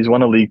God. And he's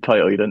won a league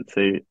title. He didn't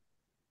say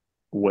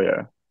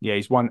where. Yeah,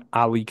 he's won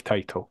a league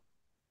title.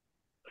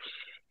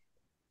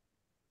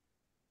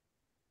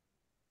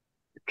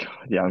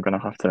 Yeah, I'm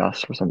gonna have to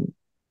ask for some.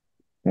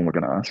 What am I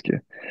gonna ask you?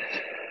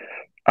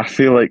 I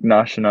feel like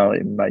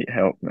nationality might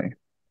help me.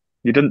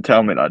 You didn't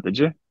tell me that, did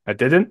you? I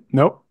didn't.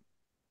 Nope.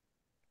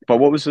 But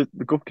what was it?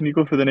 Go, can you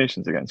go through the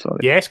nations again? Sorry.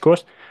 Yes, of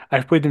course.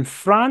 I've played in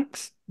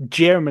France,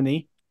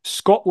 Germany,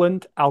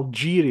 Scotland,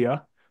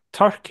 Algeria,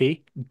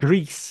 Turkey,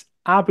 Greece,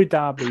 Abu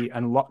Dhabi,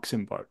 and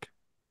Luxembourg.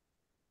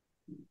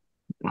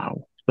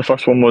 Wow. The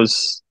first one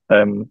was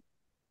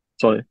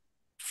sorry,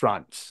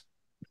 France.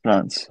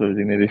 France. So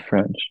maybe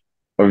French,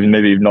 or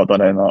maybe you've not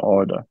done it in that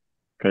order,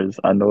 because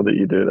I know that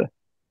you do this.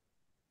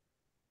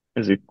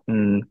 Is he?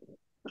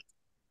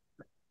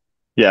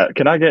 Yeah.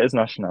 Can I get his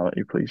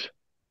nationality, please?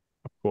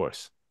 Of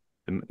course.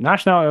 The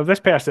nationality of this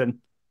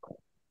person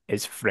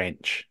is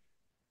French.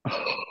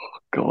 Oh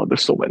God,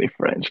 there's so many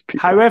French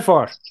people.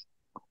 However,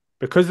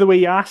 because the way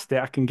you asked it,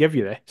 I can give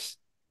you this.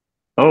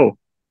 Oh,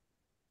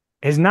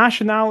 His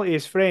nationality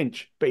is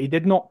French, but he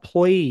did not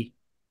play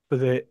for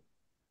the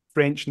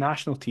French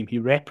national team. He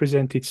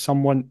represented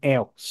someone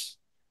else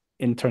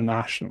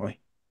internationally.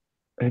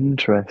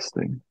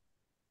 interesting.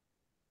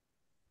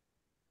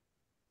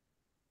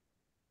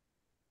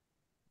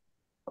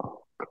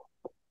 Oh,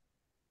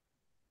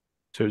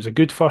 So it was a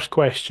good first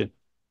question.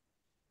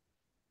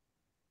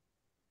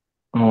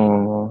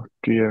 oh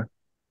dear.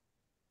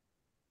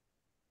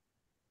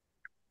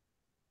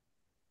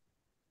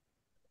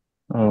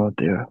 Oh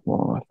dear.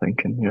 What am I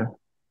thinking here?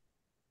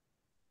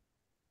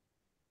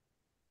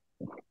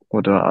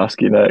 What do I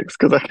ask you next?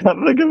 Because I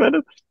can't think of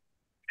anything.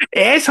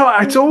 It's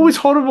always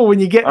horrible when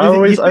you get I you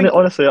always, I think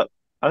honestly,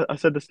 I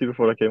said this to you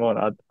before I came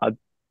on.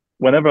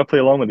 Whenever I play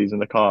along with these in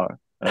the car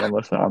and I'm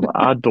listening, I'm like,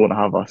 I don't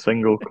have a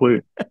single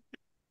clue.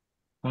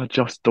 I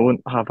just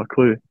don't have a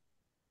clue.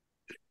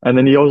 And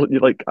then you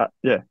like,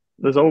 yeah,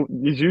 you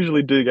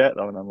usually do get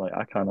them, and I'm like,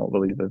 I cannot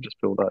believe they've just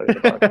pulled that out of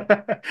the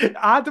bag.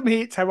 Adam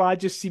hates how I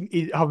just seem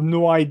to have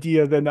no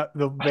idea then at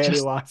the I very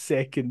just, last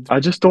second. I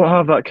just don't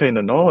have that kind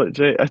of knowledge.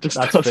 I just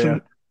That's fair.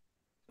 doesn't.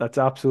 That's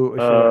absolutely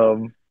fair.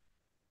 Um,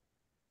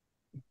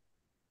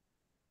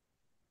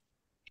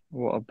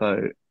 what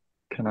about?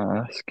 Can I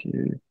ask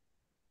you?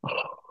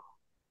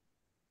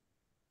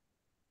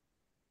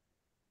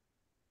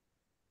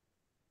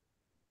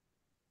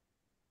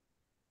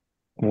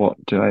 What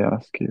do I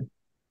ask you?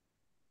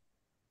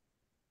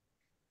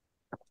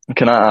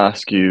 Can I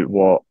ask you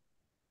what?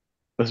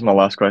 This is my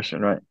last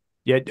question, right?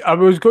 Yeah, I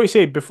was going to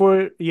say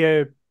before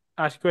you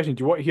ask a question,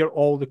 do you want to hear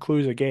all the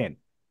clues again?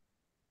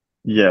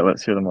 Yeah,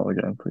 let's hear them all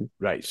again, please.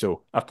 Right,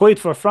 so I've played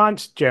for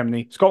France,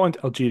 Germany, Scotland,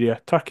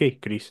 Algeria, Turkey,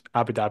 Greece,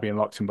 Abu Dhabi, and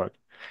Luxembourg.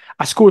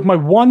 I scored my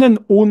one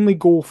and only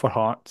goal for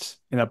Hearts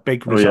in a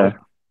big Oh yeah. result.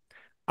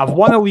 I've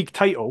won a league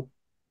title.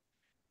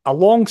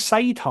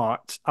 Alongside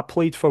Hearts, I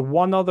played for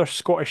one other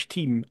Scottish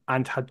team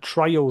and had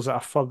trials at a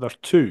further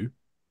two.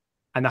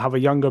 And I have a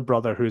younger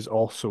brother who is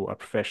also a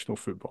professional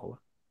footballer.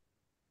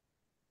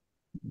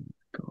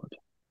 God.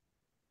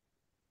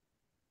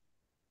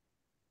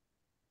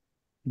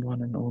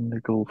 One and only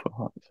goal for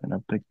Hearts in a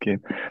big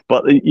game.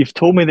 But you've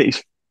told me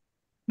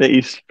that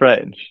he's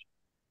French,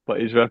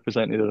 but he's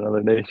represented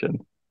another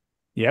nation.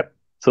 Yep.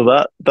 So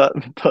that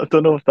I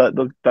don't know if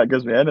that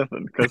gives me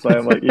anything because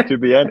I'm like he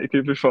could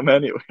be from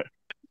anywhere.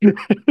 A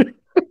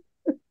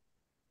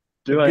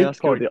Do I good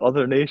ask you what point. the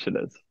other nation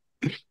is?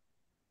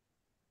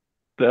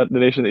 The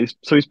nation that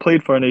he's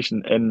played for a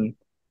nation in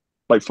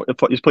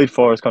he's played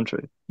for his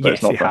country, but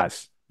it's Yes, he not France.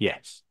 has.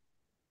 Yes.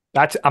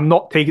 I'm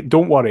not taking,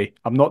 don't worry,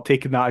 I'm not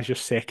taking that as your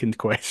second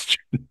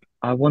question.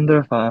 I wonder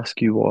if I ask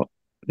you what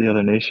the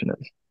other nation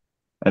is,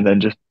 and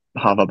then just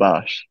have a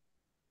bash.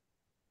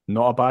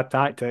 Not a bad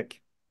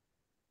tactic.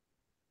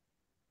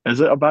 Is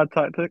it a bad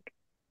tactic?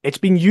 It's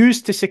been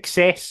used to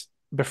success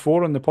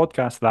before on the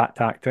podcast, that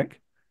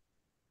tactic.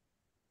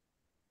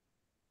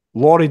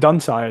 Laurie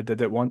Dunsire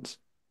did it once.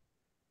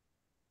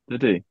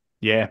 Did he?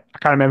 Yeah, I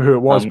can't remember who it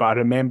was, Um, but I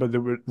remember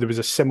there was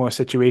a similar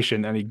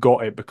situation and he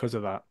got it because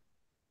of that.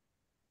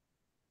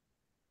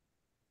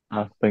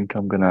 I think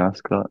I'm gonna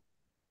ask that.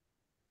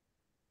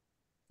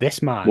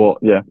 This man Well,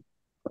 yeah,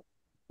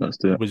 let's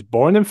do it. was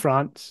born in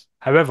France,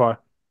 however,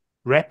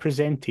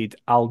 represented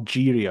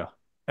Algeria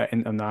at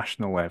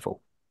international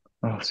level.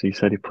 Oh, so you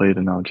said he played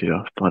in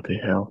Algeria. Bloody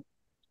hell.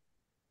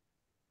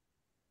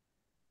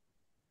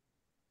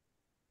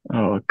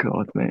 Oh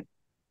God, mate.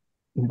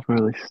 You've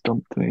really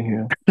stumped me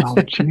here.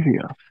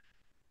 Algeria.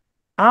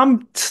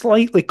 I'm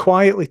slightly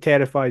quietly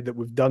terrified that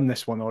we've done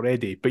this one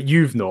already, but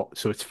you've not,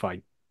 so it's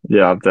fine.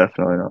 Yeah, I'm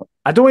definitely not.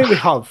 I don't think we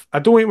have. I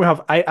don't think we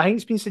have. I think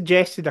it's been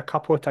suggested a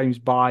couple of times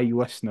by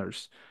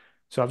listeners.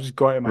 So I've just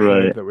got it in my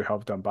head Right. that we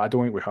have done, but I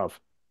don't think we have.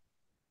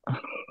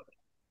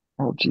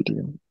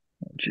 Algerian.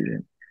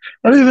 Algerian.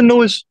 I don't even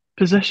know his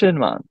position,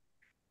 man.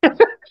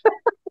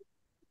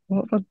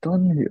 What have I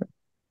done here?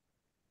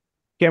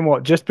 Ken,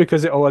 what? Just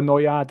because it'll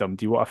annoy Adam,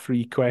 do you want a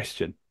free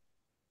question?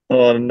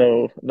 Oh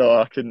no, no,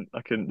 I couldn't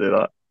do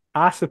that.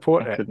 I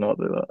support I it. could not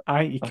do that. I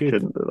think you I could.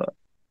 couldn't do that.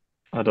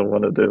 I don't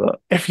want to do that.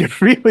 If you're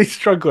really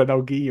struggling,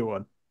 I'll give you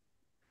one.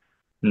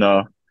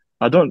 No,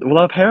 I don't. Well,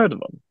 I've heard of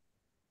him.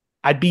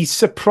 I'd be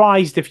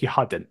surprised if you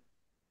hadn't.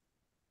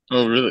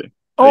 Oh, really?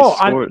 They Oh,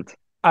 and scored.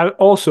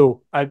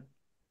 I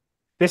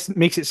this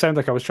makes it sound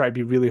like I was trying to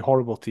be really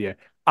horrible to you.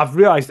 I've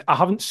realized I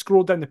haven't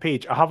scrolled down the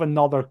page. I have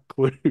another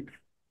clue.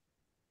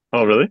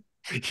 Oh, really?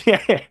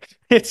 Yeah,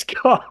 it's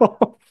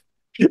got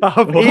I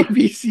have A, What?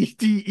 B, C,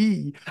 D,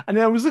 E. And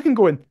then I was looking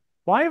going,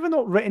 why have I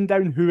not written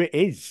down who it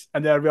is?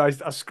 And then I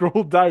realized I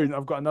scrolled down,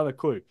 I've got another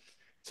clue.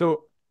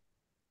 So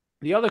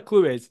the other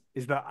clue is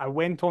that I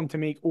went on to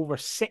make over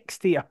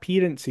 60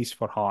 appearances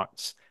for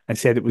Hearts and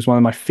said it was one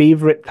of my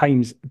favourite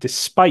times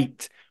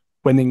despite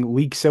winning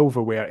league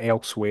silverware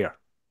elsewhere.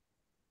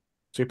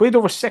 So he played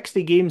over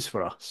 60 games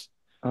for us.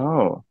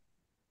 Oh.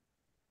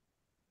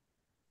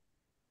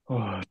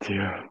 Oh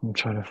dear. I'm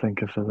trying to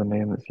think if there's a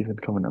name that's even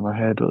coming to my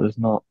head, but there's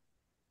not.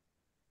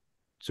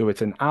 So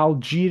it's an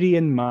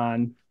Algerian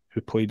man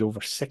who played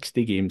over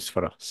 60 games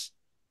for us.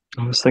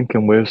 I was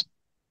thinking, where's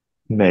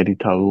Mehdi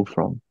Taoul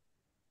from?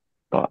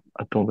 But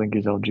I don't think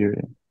he's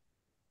Algerian.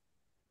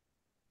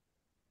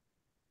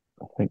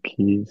 I think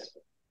he's.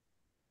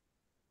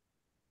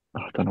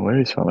 I don't know where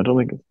he's from. I don't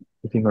think.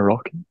 Is he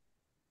Moroccan?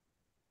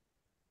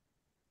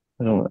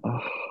 I don't. Oh,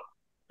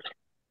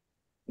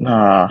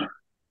 nah.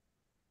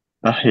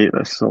 I hate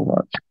this so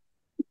much.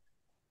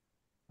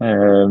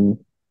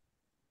 Um,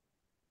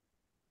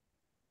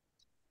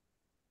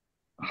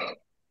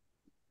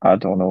 I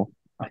don't know.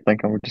 I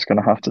think I'm just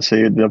gonna have to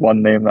say the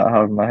one name that I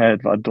have in my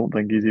head, but I don't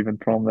think he's even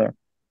from there.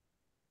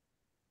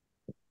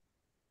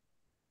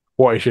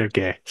 What is your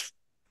guess?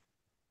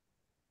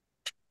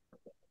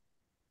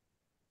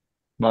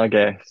 My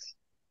guess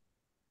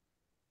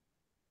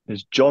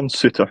is John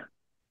Suter.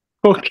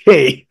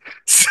 Okay,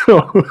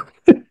 so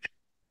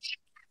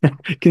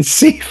I can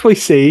safely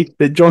say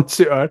that John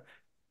Suter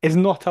is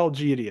not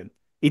Algerian.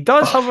 He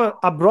does have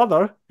a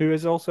brother who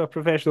is also a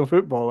professional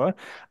footballer,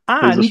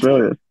 Who's and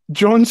Australian?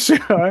 John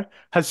Suter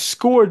has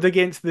scored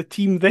against the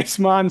team this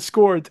man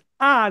scored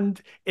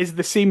and is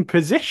the same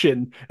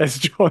position as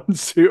John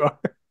Suter.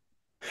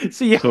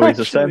 So you So he's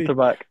a centre actually,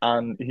 back,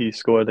 and he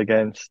scored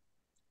against,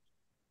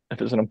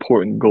 if it's an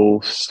important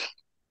goal,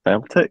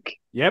 Celtic.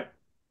 yep.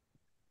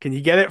 Can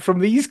you get it from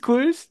these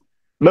clues?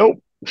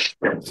 Nope.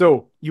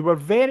 So you were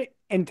very,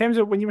 in terms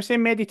of when you were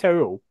saying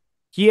Mediterranean,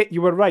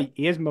 you were right.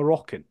 He is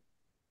Moroccan.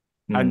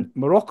 Hmm. And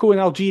Morocco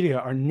and Algeria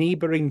are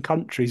neighboring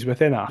countries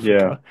within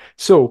Yeah. Africa.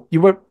 So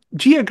you were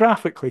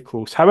geographically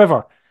close.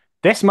 However,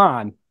 this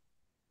man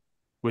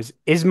was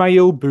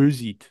Ismail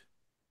Bouzid.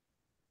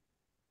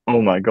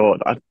 Oh my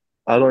God.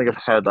 I don't think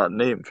I've heard that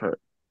name for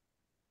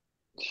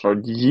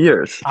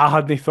years. I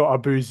hadn't thought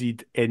of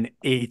Bouzid in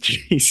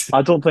ages.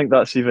 I don't think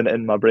that's even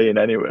in my brain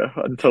anywhere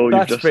until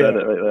you've That's just said fair.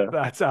 it right there.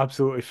 That's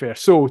absolutely fair.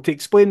 So to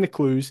explain the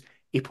clues,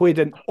 he played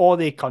in all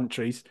the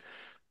countries.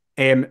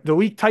 The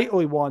league title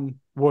he won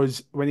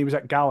was when he was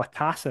at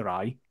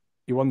Galatasaray.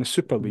 He won the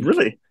Super League.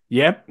 Really?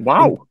 Yep.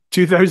 In Wow.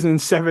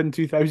 2007,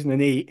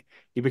 2008,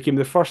 he became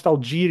the first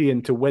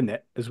Algerian to win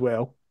it as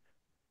well.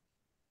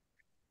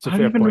 It's a I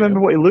don't fair even point. remember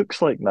what he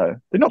looks like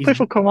now. They not He's play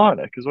for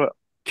Kilmarnock as well.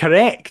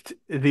 correct.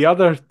 The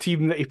other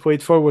team that he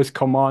played for was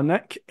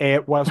Kilmarnock,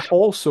 whilst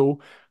also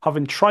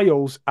having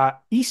trials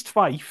at East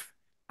Fife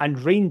and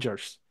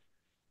Rangers.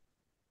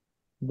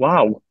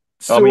 Wow.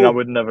 I mean, I So,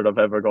 would never have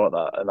ever got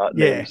that, and that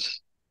yeah.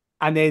 name's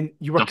And then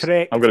you were just.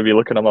 I'm correct going to be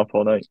looking him up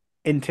all night.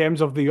 in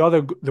terms of the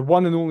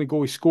one and only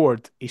goal he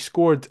scored. He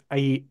scored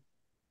a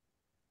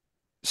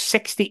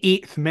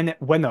 68th minute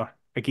winner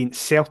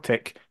against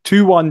Celtic,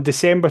 2-1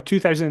 December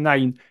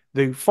 2009.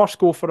 The first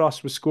goal for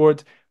us was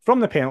scored from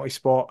the penalty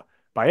spot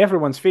by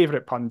everyone's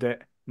favourite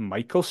pundit,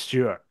 Michael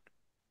Stewart.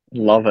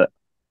 Love it.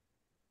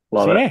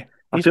 So Love it. yeah,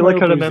 I feel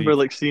like Ismail I remember Bouzid.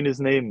 like seeing his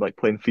name like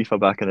playing FIFA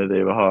back in the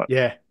day with Hearts,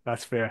 Yeah,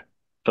 that's fair.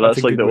 but That's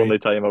a that's like good the only way.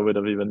 time I would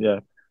have even, yeah.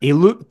 He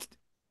looked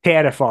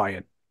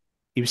terrifying.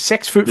 He was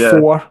 6 foot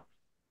Yeah. four,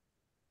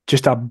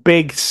 just a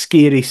big,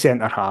 scary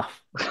centre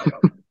half.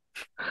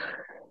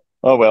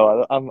 Oh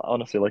well, I'm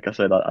honestly, like I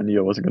said, I knew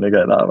I wasn't going to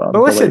get that, but But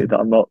I'm delighted listen, that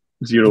I'm not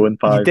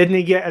you, 0-5.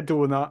 didn't get a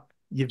donut.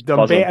 You've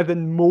done Buzzing. better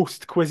than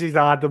most quizzes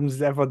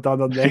Adam's ever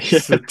done on this. Yeah.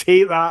 So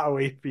take that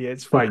away for you.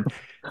 It's fine.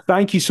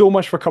 Thank you so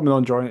much for coming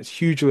on, Jordan. It's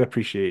hugely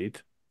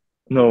appreciated.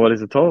 No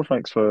worries at all.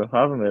 Thanks for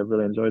having me. I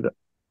really enjoyed it.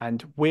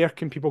 And where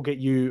can people get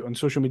you on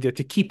social media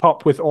to keep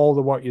up with all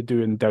the work you're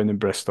doing down in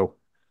Bristol?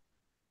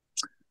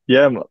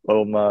 Yeah,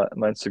 well, my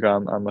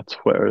Instagram and my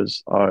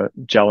Twitters are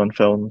Jalen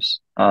Films,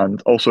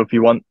 and also if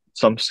you want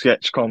some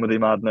sketch comedy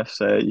madness,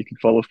 you can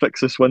follow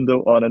Fix This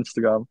Window on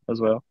Instagram as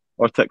well,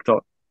 or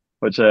TikTok,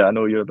 which I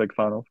know you're a big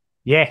fan of.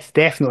 Yes,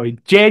 definitely.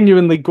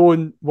 Genuinely go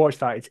and watch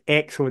that. It's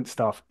excellent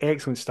stuff.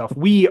 Excellent stuff.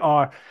 We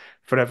are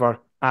forever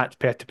at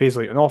Pet to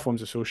Paisley on all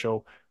forms of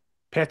social.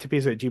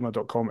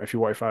 Petapaisley@gmail.com if you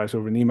want to fire us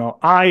over an email.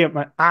 I am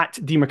at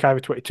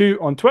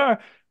dmaciver22 on Twitter.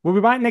 We'll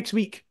be back next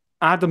week.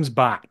 Adam's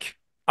back,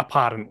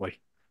 apparently.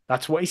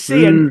 That's what he's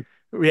saying. Ooh.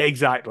 Yeah,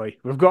 exactly.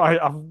 I've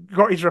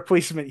got his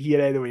replacement here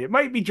anyway. It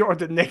might be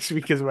Jordan next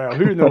week as well.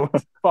 Who knows?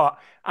 But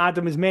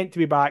Adam is meant to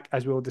be back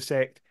as we'll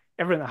dissect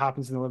everything that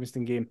happens in the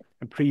Livingston game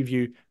and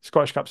preview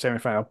Scottish Cup semi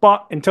final.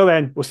 But until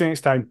then, we'll see you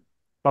next time.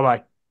 Bye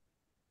bye.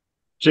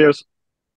 Cheers.